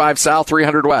 1825 South,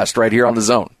 300 West, right here on the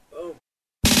Zone.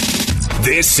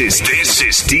 This is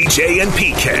DJ and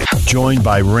PK. Joined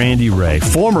by Randy Ray,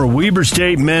 former Weber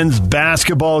State men's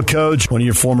basketball coach, one of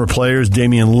your former players,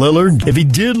 Damian Lillard. If he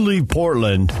did leave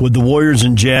Portland, would the Warriors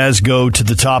and Jazz go to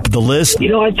the top of the list?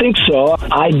 I think so.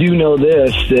 I do know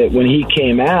this, that when he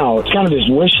came out, kind of his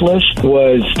wish list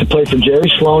was to play for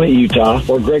Jerry Sloan at Utah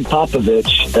or Greg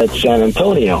Popovich at San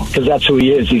Antonio, because that's who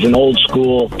he is. He's an old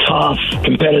school, tough,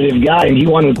 competitive guy, and he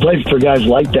wanted to play for guys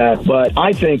like that. But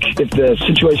I think if the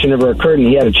situation ever occurred transferred and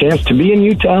he had a chance to be in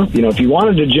Utah, if he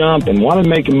wanted to jump and wanted to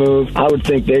make a move, I would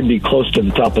think they'd be close to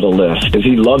the top of the list because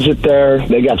he loves it there.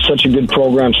 They got such a good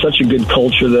program, such a good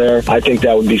culture there. I think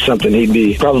that would be something he'd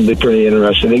be probably pretty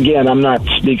interested. Again, I'm not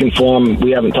speaking for him.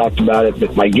 We haven't talked about it,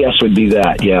 but my guess would be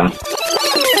that, yeah.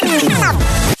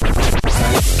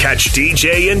 Catch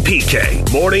DJ and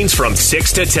PK mornings from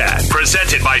 6 to 10.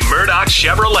 Presented by Murdoch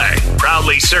Chevrolet.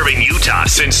 Proudly serving Utah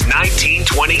since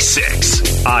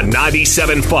 1926. On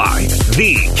 97.5,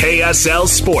 the KSL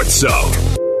Sports Zone.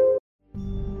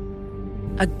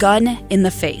 A gun in the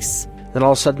face. Then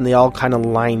all of a sudden they all kind of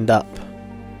lined up.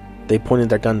 They pointed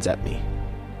their guns at me.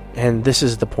 And this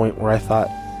is the point where I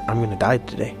thought, I'm going to die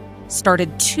today.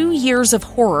 Started 2 years of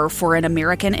horror for an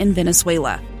American in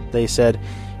Venezuela. They said,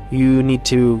 you need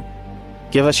to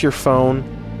give us your phone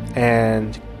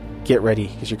and get ready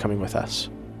because you're coming with us.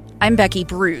 I'm Becky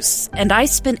Bruce, and I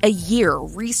spent a year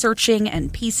researching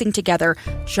and piecing together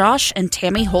Josh and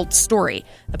Tammy Holt's story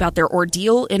about their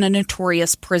ordeal in a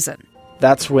notorious prison.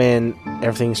 That's when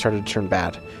everything started to turn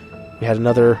bad. We had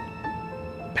another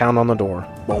pound on the door.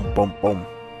 Boom, boom, boom.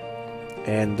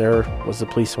 And there was the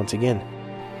police once again.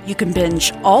 You can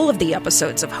binge all of the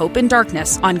episodes of Hope and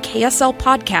Darkness on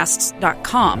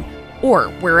KSLPodcasts.com or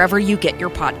wherever you get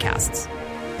your podcasts.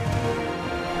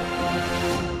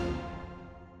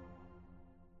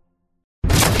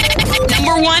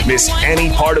 Number one. Miss any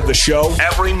part of the show?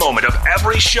 Every moment of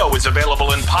every show is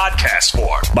available in podcast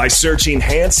form by searching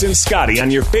Hans and Scotty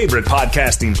on your favorite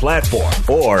podcasting platform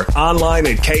or online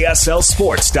at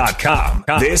KSLSports.com.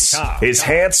 This is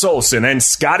Hans Olsen and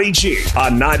Scotty G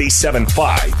on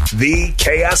 97.5, the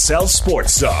KSL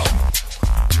Sports Zone.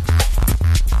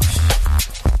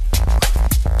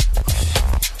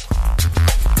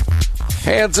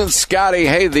 Hans and Scotty.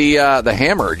 Hey, the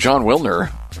Hammer, John Wilner,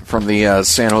 from the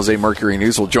San Jose Mercury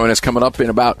News will join us coming up in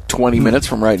about 20 minutes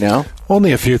from right now.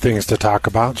 Only a few things to talk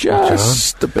about.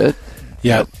 Just a bit.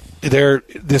 Yeah.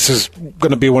 This is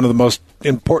going to be one of the most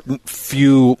important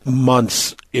few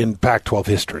months in Pac-12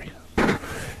 history.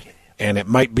 And it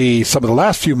might be some of the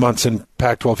last few months in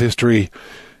Pac-12 history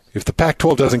if the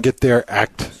Pac-12 doesn't get their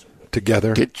act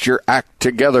together. Get your act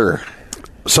together.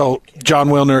 So John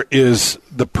Wilner is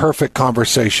the perfect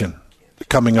conversation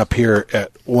coming up here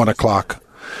at 1 o'clock.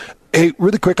 Hey,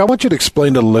 really quick, I want you to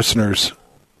explain to the listeners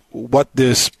what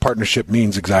this partnership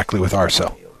means exactly with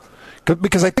RSL.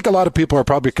 Because I think a lot of people are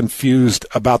probably confused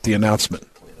about the announcement.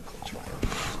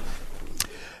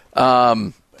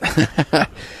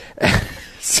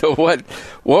 So what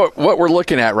we're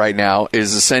looking at right now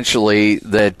is essentially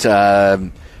that,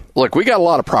 look, we got a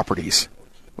lot of properties.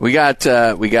 We got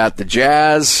the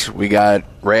Jazz, we got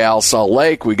Real Salt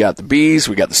Lake, we got the Bees,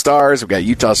 we got the Stars, we got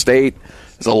Utah State.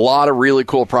 There's a lot of really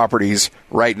cool properties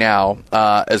right now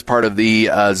as part of the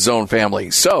Zone family.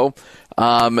 So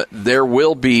there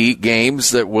will be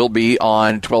games that will be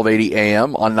on 1280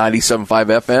 AM, on 97.5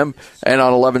 FM, and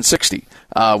on 1160.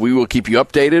 We will keep you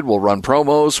updated. We'll run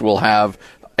promos. We'll have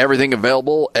everything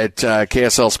available at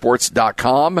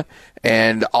KSLSports.com.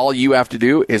 And all you have to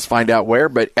do is find out where.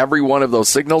 But every one of those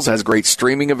signals has great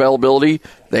streaming availability.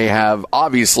 They have,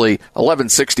 obviously,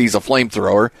 1160 is a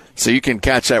flamethrower, so you can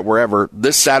catch that wherever.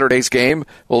 This Saturday's game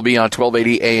will be on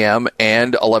 1280 AM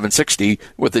and 1160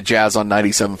 with the Jazz on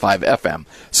 97.5 FM.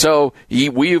 So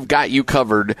we've got you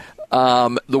covered.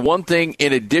 The one thing,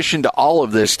 in addition to all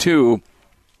of this, too,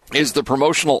 is the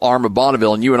promotional arm of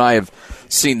Bonneville, and you and I have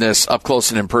seen this up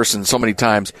close and in person so many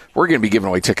times. We're going to be giving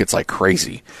away tickets like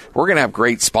crazy. We're going to have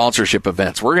great sponsorship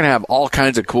events. We're going to have all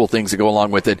kinds of cool things that go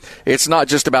along with it. It's not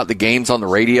just about the games on the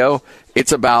radio.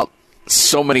 It's about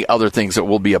so many other things that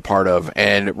we'll be a part of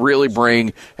and really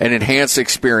bring an enhanced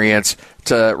experience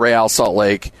to Real Salt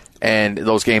Lake and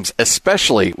those games,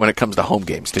 especially when it comes to home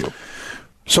games, too.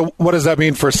 So what does that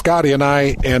mean for Scotty and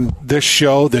I and this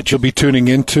show that you'll be tuning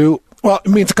into? Well,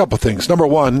 it means a couple things. Number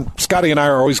one, Scotty and I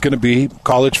are always going to be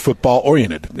college football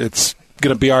oriented. It's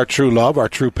going to be our true love, our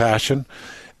true passion,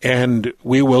 and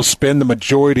we will spend the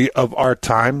majority of our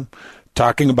time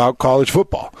talking about college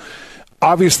football.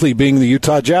 Obviously, being the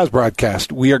Utah Jazz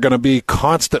broadcast, we are going to be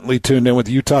constantly tuned in with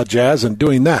Utah Jazz and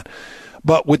doing that.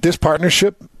 But with this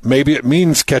partnership, maybe it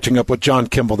means catching up with John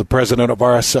Kimball, the president of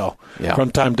RSL,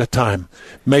 from time to time.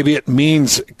 Maybe it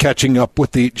means catching up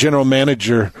with the general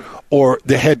manager or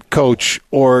the head coach,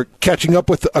 or catching up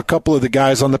with a couple of the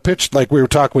guys on the pitch, like we were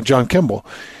talking with John Kimball.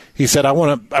 He said, I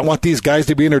want these guys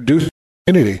to be introduced to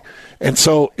the community. And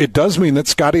so it does mean that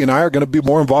Scotty and I are going to be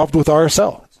more involved with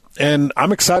RSL. And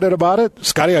I'm excited about it.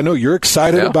 Scotty, I know you're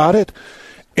excited about it.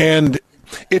 And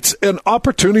it's an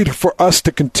opportunity for us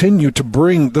to continue to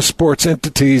bring the sports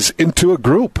entities into a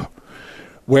group.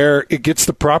 where it gets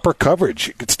the proper coverage.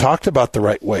 It gets talked about the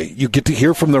right way. You get to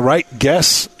hear from the right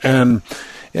guests, and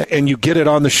you get it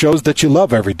on the shows that you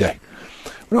love every day.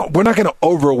 We're not going to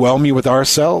overwhelm you with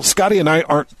ourselves. Scotty and I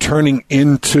aren't turning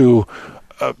into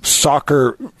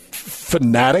soccer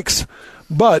fanatics,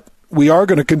 but we are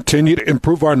going to continue to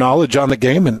improve our knowledge on the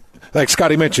game. And like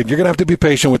Scotty mentioned, you're going to have to be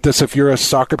patient with this. If you're a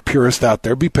soccer purist out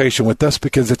there, be patient with us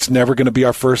because it's never going to be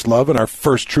our first love and our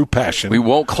first true passion. We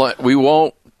won't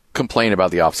complain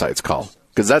about the offsides call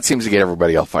because that seems to get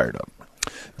everybody all fired up.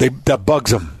 That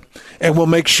bugs them. And we'll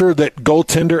make sure that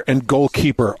goaltender and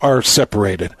goalkeeper are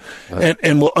separated.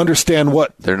 And we'll understand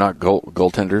what... They're not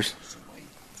goaltenders?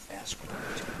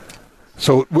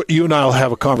 So you and I will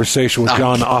have a conversation with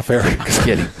John off air.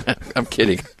 I'm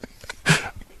kidding.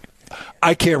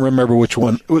 I can't remember which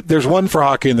one. There's one for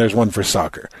hockey and there's one for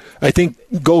soccer. I think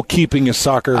goalkeeping is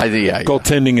soccer.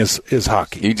 Goaltending is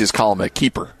hockey. You just call him a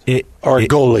keeper. Or a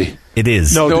goalie. It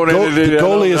is. No, the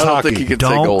goalie is hockey. Think you can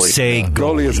don't say goalie.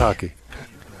 Goalie is hockey.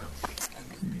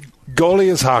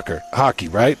 Goalie is hockey,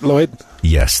 right, Lloyd?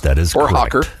 Yes, that is correct. Or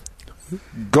hawker.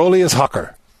 Goalie is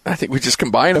hawker. I think we just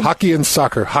combine them. Hockey and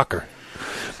soccer, hawker.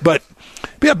 But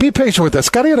yeah, be patient with us.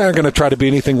 Scotty and I are going to try to be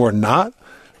anything we're not,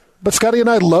 but Scotty and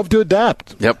I love to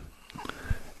adapt. Yep.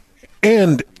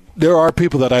 And there are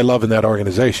people that I love in that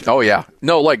organization. Oh, yeah.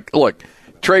 No, look,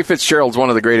 Trey Fitzgerald's one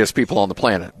of the greatest people on the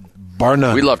planet. Bar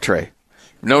none. We love Trey.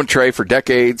 We've known Trey for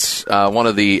decades. One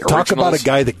of the originals. Talk about a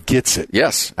guy that gets it.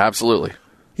 Yes, absolutely.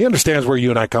 He understands where you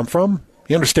and I come from.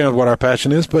 He understands what our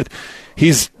passion is, but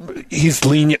he's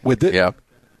lenient with it. Yeah.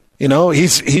 You know,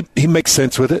 he makes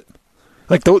sense with it.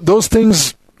 Like those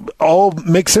things all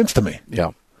make sense to me.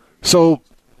 Yeah. So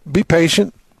be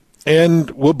patient,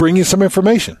 and we'll bring you some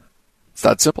information. It's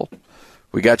that simple.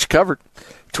 We got you covered.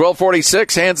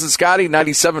 1246, Hans and Scotty,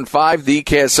 97.5, the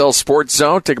KSL Sports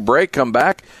Zone. Take a break, come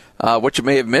back. What you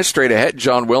may have missed straight ahead,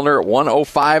 John Wilner at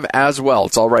 105 as well.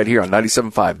 It's all right here on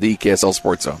 97.5, the KSL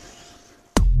Sports Zone.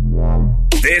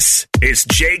 This is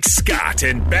Jake Scott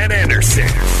and Ben Anderson.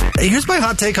 Here's my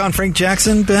hot take on Frank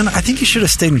Jackson, Ben. I think he should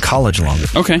have stayed in college longer.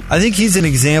 Okay. I think he's an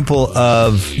example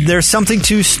of there's something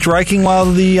to striking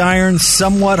while the iron's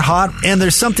somewhat hot, and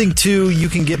there's something to you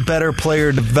can get better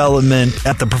player development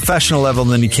at the professional level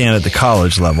than you can at the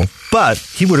college level. But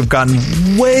he would have gotten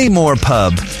way more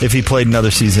pub if he played another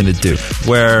season at Duke,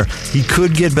 where he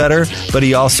could get better, but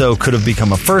he also could have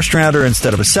become a first-rounder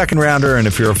instead of a second-rounder. And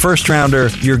if you're a first-rounder,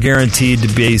 you're guaranteed to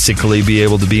basically be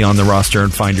able to be on the roster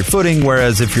and find your footing,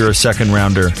 whereas if you're a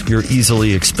second-rounder, you're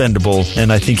easily expendable.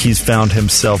 And I think he's found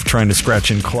himself trying to scratch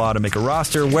and claw to make a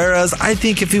roster, whereas I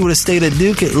think if he would have stayed at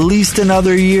Duke at least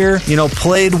another year,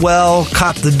 played well,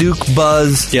 caught the Duke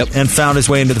buzz, and found his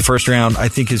way into the first round, I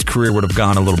think his career would have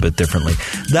gone a little bit differently.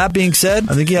 That being said,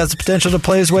 I think he has the potential to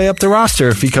play his way up the roster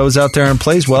if he goes out there and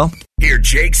plays well. Hear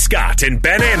Jake Scott and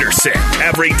Ben Anderson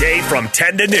every day from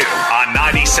 10 to noon on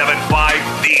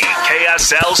 97.5 the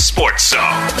KSL Sports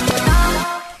Zone.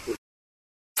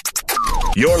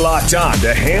 You're locked on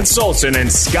to Hans Olsen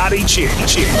and Scotty Chin.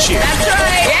 That's right.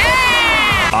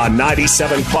 Yeah! On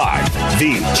 97.5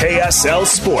 the KSL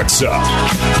Sports Zone.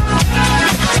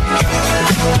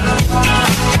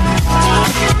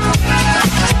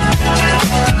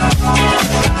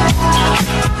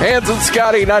 Hans and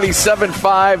Scotty,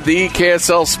 97.5, the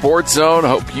KSL Sports Zone.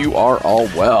 Hope you are all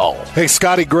well. Hey,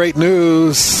 Scotty, great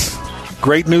news.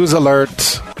 Great news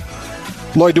alert.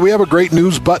 Lloyd, do we have a great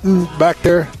news button back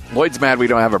there? Lloyd's mad we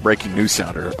don't have a breaking news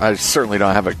sounder. I certainly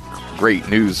don't have a great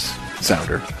news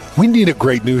sounder. We need a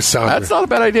great news sounder. That's not a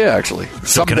bad idea, actually.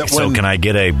 So can I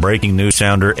get a breaking news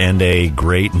sounder and a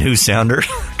great news sounder?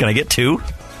 Can I get two?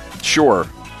 Sure.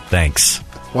 Thanks.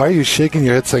 Why are you shaking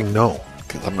your head saying no?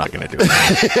 Because I'm not going to do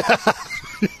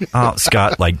it.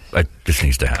 Scott, this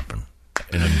needs to happen.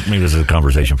 And maybe this is a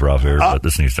conversation for off air, but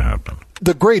this needs to happen.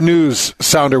 The great news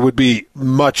sounder would be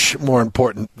much more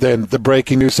important than the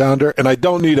breaking news sounder, and I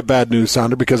don't need a bad news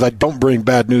sounder because I don't bring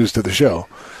bad news to the show.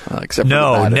 Except for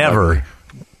the bad never.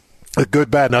 A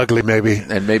good, bad, and ugly, maybe.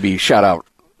 And maybe shout out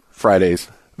Fridays.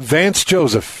 Vance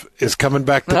Joseph is coming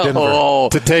back to Denver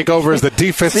to take over as the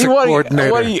defensive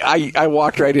coordinator. I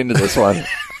walked right into this one.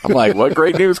 I'm like, what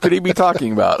great news could he be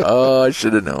talking about? Oh, I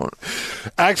should have known.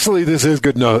 Actually, this is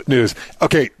good news.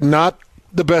 Okay, not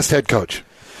the best head coach.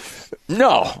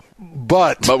 No.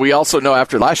 But we also know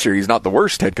after last year, he's not the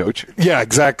worst head coach. Yeah,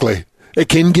 exactly. It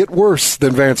can get worse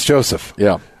than Vance Joseph.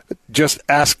 Yeah. Just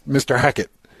ask Mr. Hackett.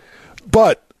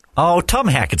 But Tom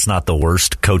Hackett's not the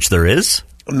worst coach there is.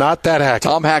 Not that Hackett.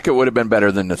 Tom Hackett would have been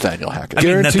better than Nathaniel Hackett.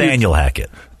 Nathaniel Hackett.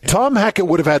 Tom Hackett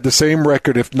would have had the same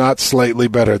record, if not slightly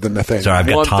better than Nathaniel. Sorry, I've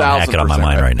got Tom Hackett on my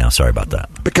mind right now. Sorry about that.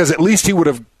 Because at least he would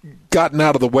have gotten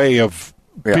out of the way of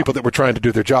people that were trying to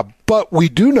do their job. But we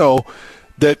do know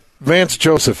that Vance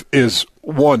Joseph is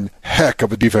one heck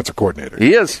of a defensive coordinator.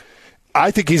 He is.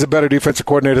 I think he's a better defensive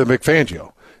coordinator than Vic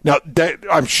Fangio. Now,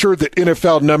 I'm sure that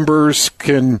NFL numbers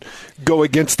can go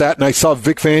against that, and I saw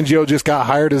Vic Fangio just got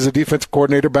hired as a defensive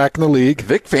coordinator back in the league.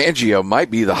 Vic Fangio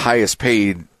might be the highest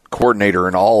paid coordinator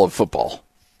in all of football.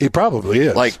 He probably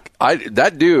is.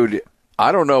 That dude,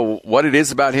 I don't know what it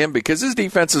is about him because his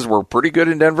defenses were pretty good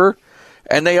in Denver,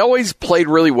 and they always played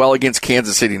really well against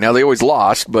Kansas City. Now, they always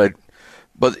lost, but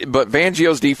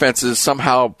Fangio's defenses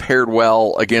somehow paired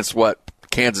well against what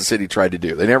Kansas City tried to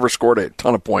do. They never scored a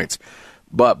ton of points.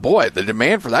 But, boy, the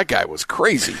demand for that guy was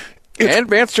crazy. And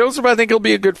Vance Joseph, I think he'll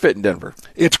be a good fit in Denver.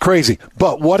 It's crazy.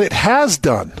 But what it has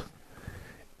done,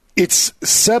 it's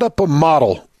set up a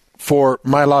model for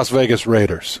my Las Vegas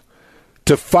Raiders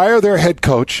to fire their head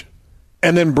coach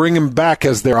and then bring him back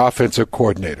as their offensive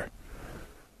coordinator.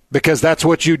 Because that's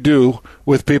what you do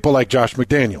with people like Josh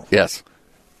McDaniels. Yes.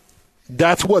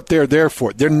 That's what they're there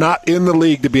for. They're not in the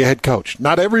league to be a head coach.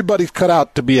 Not everybody's cut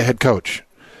out to be a head coach.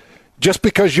 Just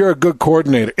because you're a good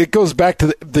coordinator, it goes back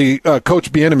to the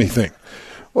coach Bieniemy thing.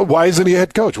 Well, why isn't he a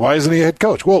head coach? Why isn't he a head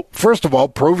coach? Well, first of all,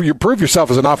 prove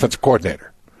yourself as an offensive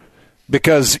coordinator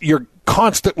because you're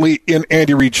constantly in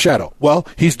Andy Reid's shadow. Well,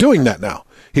 he's doing that now.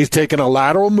 He's taken a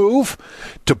lateral move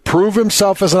to prove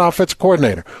himself as an offensive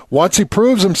coordinator. Once he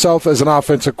proves himself as an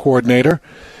offensive coordinator,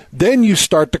 then you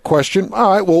start to question,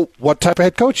 all right, well, what type of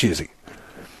head coach is he?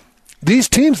 These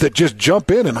teams that just jump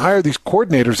in and hire these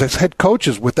coordinators as head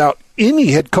coaches without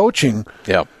any head coaching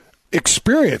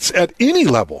experience at any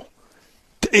level,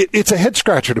 it's a head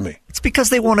scratcher to me. It's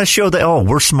because they want to show that,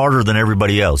 we're smarter than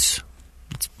everybody else.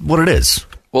 That's what it is.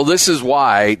 Well, this is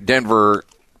why Denver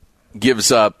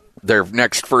gives up their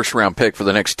next first-round pick for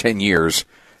the next 10 years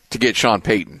to get Sean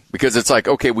Payton. Because it's like,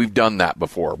 okay, we've done that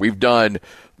before. We've done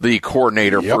the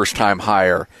coordinator first-time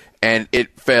hire, and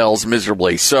it fails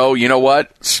miserably. So, you know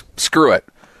what? Screw it.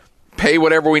 Pay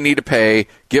whatever we need to pay.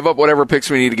 Give up whatever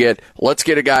picks we need to get. Let's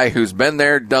get a guy who's been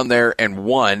there, done there, and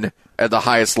won at the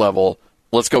highest level.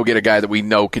 Let's go get a guy that we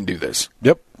know can do this.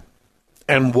 Yep.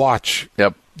 And watch.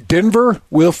 Yep. Denver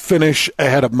will finish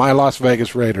ahead of my Las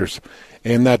Vegas Raiders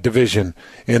in that division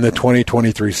in the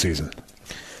 2023 season.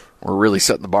 We're really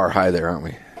setting the bar high there, aren't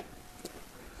we?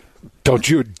 Don't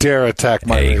you dare attack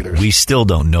my Raiders. We still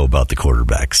don't know about the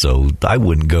quarterback, so I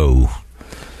wouldn't go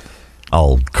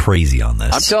all crazy on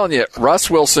this. I'm telling you,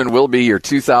 Russ Wilson will be your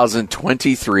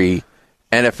 2023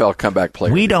 NFL comeback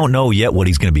player. We don't know yet what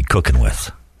he's going to be cooking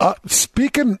with.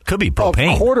 Speaking Could be of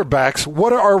propane. Quarterbacks,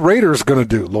 what are our Raiders going to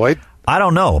do, Lloyd? I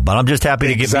don't know, but I'm just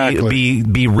happy to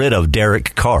be rid of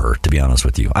Derek Carr, to be honest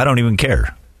with you. I don't even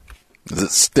care. Is it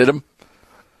Stidham?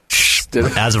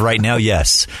 As of right now,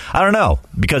 yes. I don't know,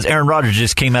 because Aaron Rodgers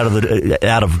just came out of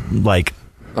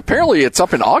Apparently, it's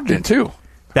up in Ogden, too.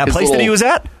 That place that he was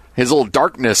at? His little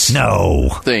darkness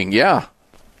thing, yeah.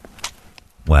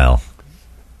 Well,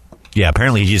 yeah,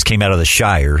 apparently he just came out of the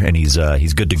Shire, and he's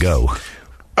good to go.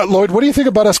 Lloyd, what do you think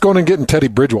about us going and getting Teddy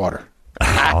Bridgewater?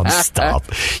 Stop.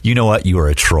 You know what? You are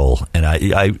a troll, and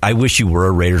I wish you were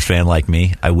a Raiders fan like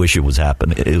me. I wish it was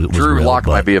happening. Drew Lock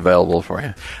might be available for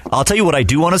you. I'll tell you what I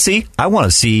do want to see. I want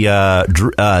to see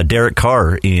Derek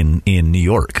Carr in New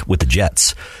York with the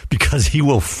Jets because he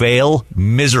will fail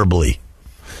miserably.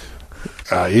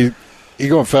 He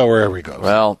going to fail wherever he goes.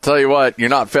 Well, tell you what, you're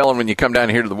not failing when you come down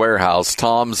here to the warehouse.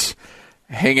 Tom's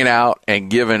hanging out and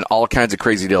giving all kinds of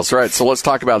crazy deals. All right, so let's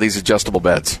talk about these adjustable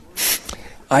beds.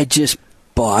 I just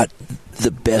bought the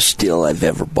best deal I've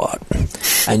ever bought.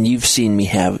 And you've seen me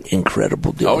have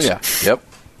incredible deals. Oh, yeah. Yep.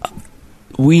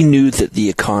 We knew that the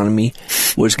economy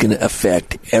was going to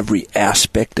affect every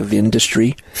aspect of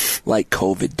industry like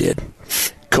COVID did.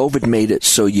 COVID made it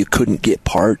so you couldn't get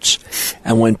parts.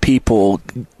 And when people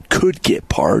could get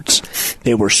parts,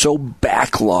 they were so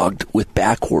backlogged with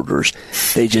back orders,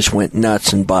 they just went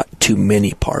nuts and bought too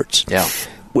many parts. Yeah.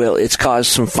 Well, it's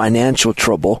caused some financial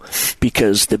trouble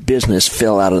because the business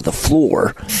fell out of the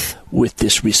floor with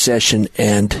this recession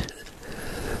and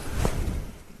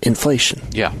inflation.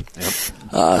 Yeah.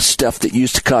 Yep. Stuff that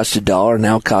used to cost $1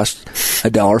 now costs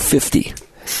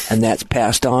 $1.50, and that's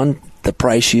passed on. The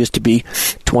price used to be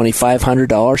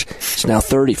 $2,500. It's now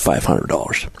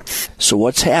 $3,500. So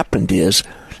what's happened is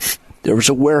there was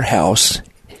a warehouse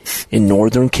in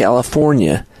Northern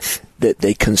California that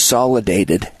they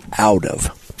consolidated out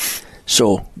of.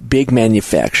 So, big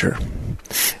manufacturer.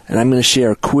 And I'm going to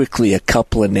share quickly a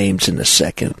couple of names in a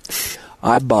second.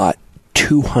 I bought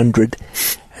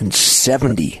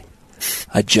 270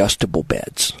 adjustable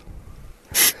beds.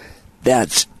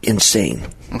 That's insane.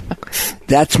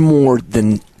 That's more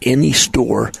than any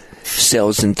store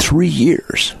sells in 3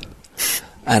 years.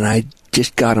 And I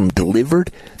just got them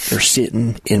delivered. They're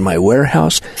sitting in my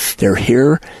warehouse. They're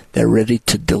here. They're ready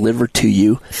to deliver to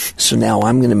you. So now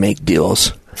I'm going to make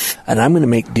deals. And I'm going to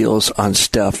make deals on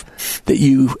stuff that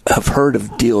you have heard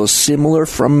of deals similar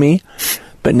from me,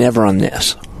 but never on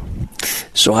this.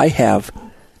 So I have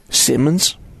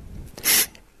Simmons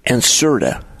and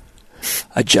Serta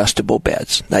adjustable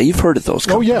beds. Now, you've heard of those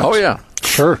companies. Oh, yeah.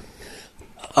 Sure.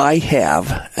 I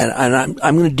have, and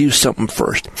I'm going to do something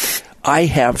first. I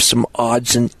have some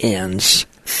odds and ends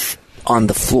on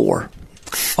the floor.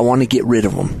 I want to get rid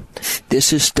of them.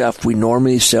 This is stuff we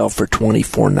normally sell for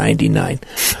 $24.99.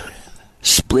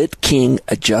 Split king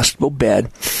adjustable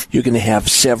bed. You're going to have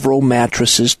several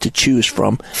mattresses to choose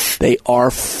from. They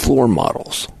are floor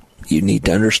models. You need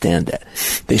to understand that.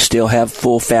 They still have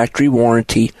full factory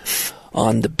warranty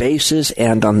on the bases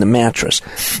and on the mattress,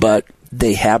 but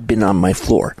they have been on my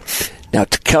floor. Now,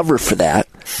 to cover for that,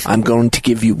 I'm going to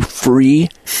give you free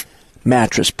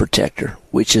mattress protector,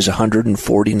 which is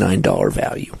 $149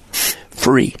 value.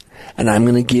 Free. And I'm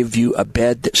going to give you a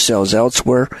bed that sells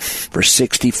elsewhere for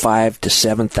 $6,500 to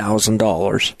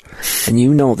 $7,000. And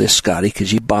you know this, Scotty,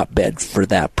 because you bought bed for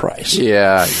that price.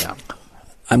 Yeah.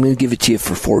 I'm going to give it to you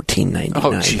for $14.99.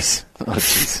 Oh,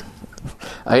 jeez.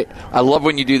 I love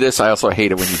when you do this. I also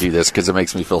hate it when you do this because it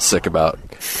makes me feel sick about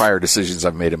prior decisions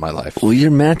I've made in my life. Well,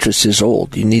 your mattress is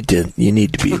old. You need to be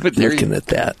looking at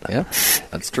that. Yeah,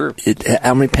 that's true.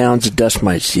 How many pounds of dust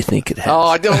mites do you think it has? Oh,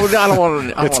 I don't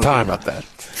want to. It's time about that.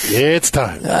 It's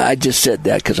time. I just said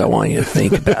that because I want you to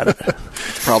think about it.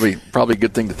 Probably a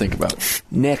good thing to think about.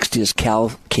 Next is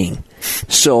Cal King.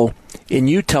 So in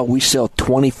Utah, we sell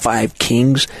 25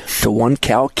 kings to one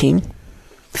Cal King.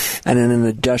 And in an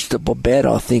adjustable bed,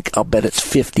 I'll bet it's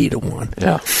 50 to 1.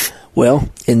 Yeah. Well,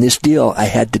 in this deal, I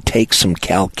had to take some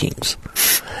Cal Kings.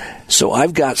 So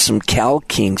I've got some Cal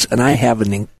Kings, and I have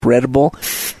an incredible,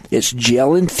 it's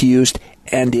gel infused,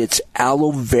 and it's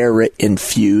aloe vera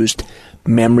infused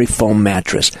memory foam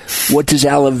mattress. What does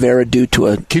aloe vera do to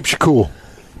a... Keeps you cool.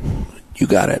 You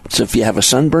got it. So if you have a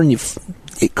sunburn,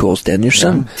 it cools down your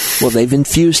sun. Yeah. Well, they've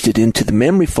infused it into the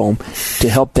memory foam to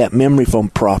help that memory foam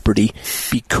property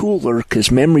be cooler because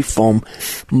memory foam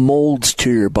molds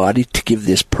to your body to give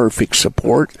this perfect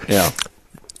support. Yeah.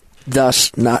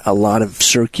 Thus, not a lot of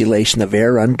circulation of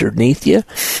air underneath you.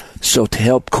 So to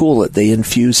help cool it, they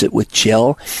infuse it with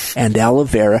gel and aloe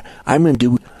vera. I'm going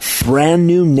to do brand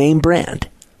new name brand.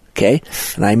 Okay?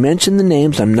 And I mentioned the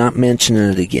names. I'm not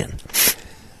mentioning it again.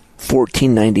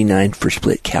 $14.99 for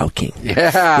split Cal King.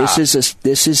 Yeah. This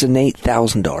is an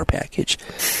 $8,000 package.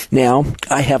 Now,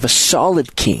 I have a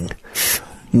solid king,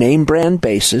 name brand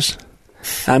basis.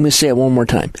 I'm going to say it one more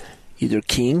time. Either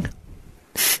king,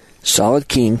 solid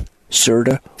king,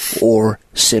 Serta, or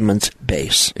Simmons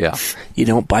base. Yeah. You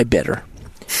don't buy better.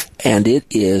 And it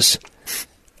is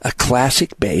a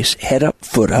classic base, head up,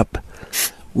 foot up,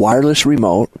 wireless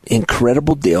remote,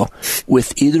 incredible deal,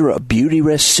 with either a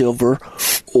Beautyrest Silver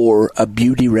or a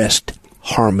Beautyrest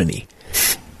Harmony.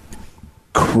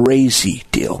 Crazy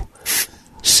deal.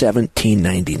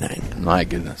 $17.99. My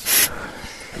goodness.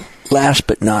 Last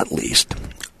but not least,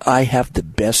 I have the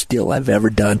best deal I've ever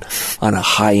done on a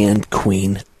high-end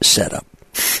queen setup.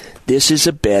 This is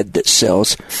a bed that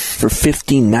sells for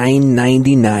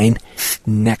 $59.99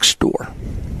 next door.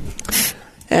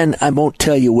 And I won't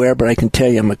tell you where, but I can tell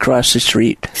you I'm across the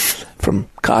street from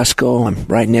Costco. I'm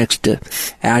right next to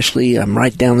Ashley. I'm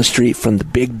right down the street from the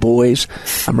Big Boys.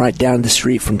 I'm right down the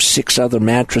street from 6 other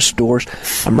mattress stores.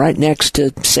 I'm right next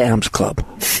to Sam's Club.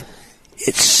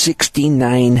 It's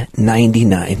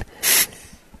 $69.99.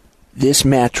 This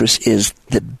mattress is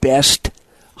the best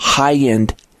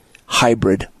high-end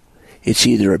hybrid. It's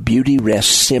either a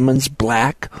Beautyrest Simmons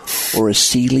Black or a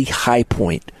Sealy High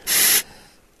Point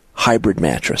hybrid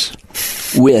mattress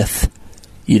with,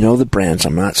 you know the brands,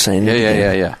 I'm not saying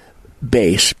yeah.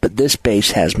 Base, but this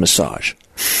base has massage,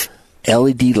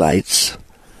 LED lights,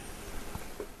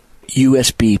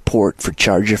 USB port for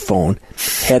charge your phone,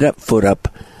 head up, foot up,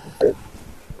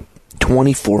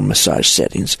 24 massage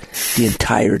settings, the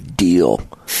entire deal,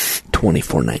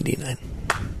 $24.99.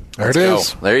 There it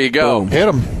is. There you go. Boom. Hit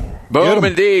them. Boom,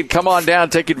 indeed. Come on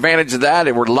down, take advantage of that.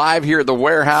 And we're live here at the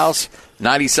warehouse,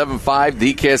 97.5,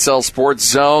 the KSL Sports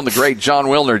Zone. The great John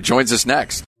Wilner joins us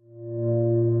next.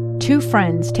 Two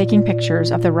friends taking pictures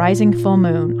of the rising full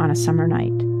moon on a summer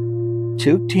night.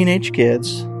 Two teenage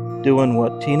kids doing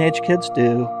what teenage kids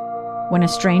do. When a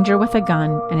stranger with a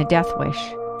gun and a death wish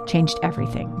changed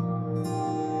everything.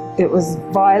 It was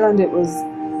violent, it was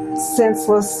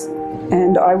senseless,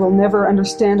 and I will never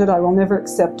understand it, I will never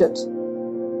accept it.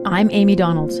 I'm Amy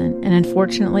Donaldson, and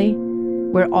unfortunately,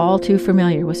 we're all too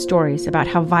familiar with stories about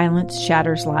how violence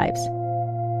shatters lives.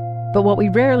 But what we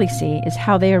rarely see is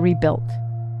how they are rebuilt.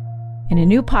 In a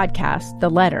new podcast, The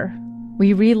Letter,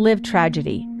 we relive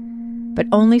tragedy, but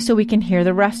only so we can hear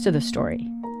the rest of the story.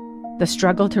 The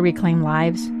struggle to reclaim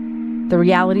lives, the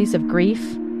realities of grief,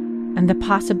 and the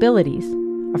possibilities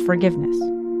of forgiveness.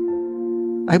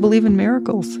 I believe in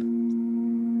miracles.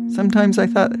 Sometimes I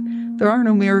thought, there are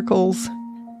no miracles.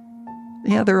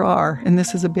 Yeah, there are, and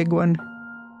this is a big one.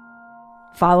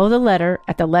 Follow The Letter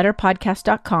at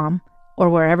theletterpodcast.com or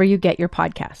wherever you get your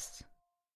podcasts.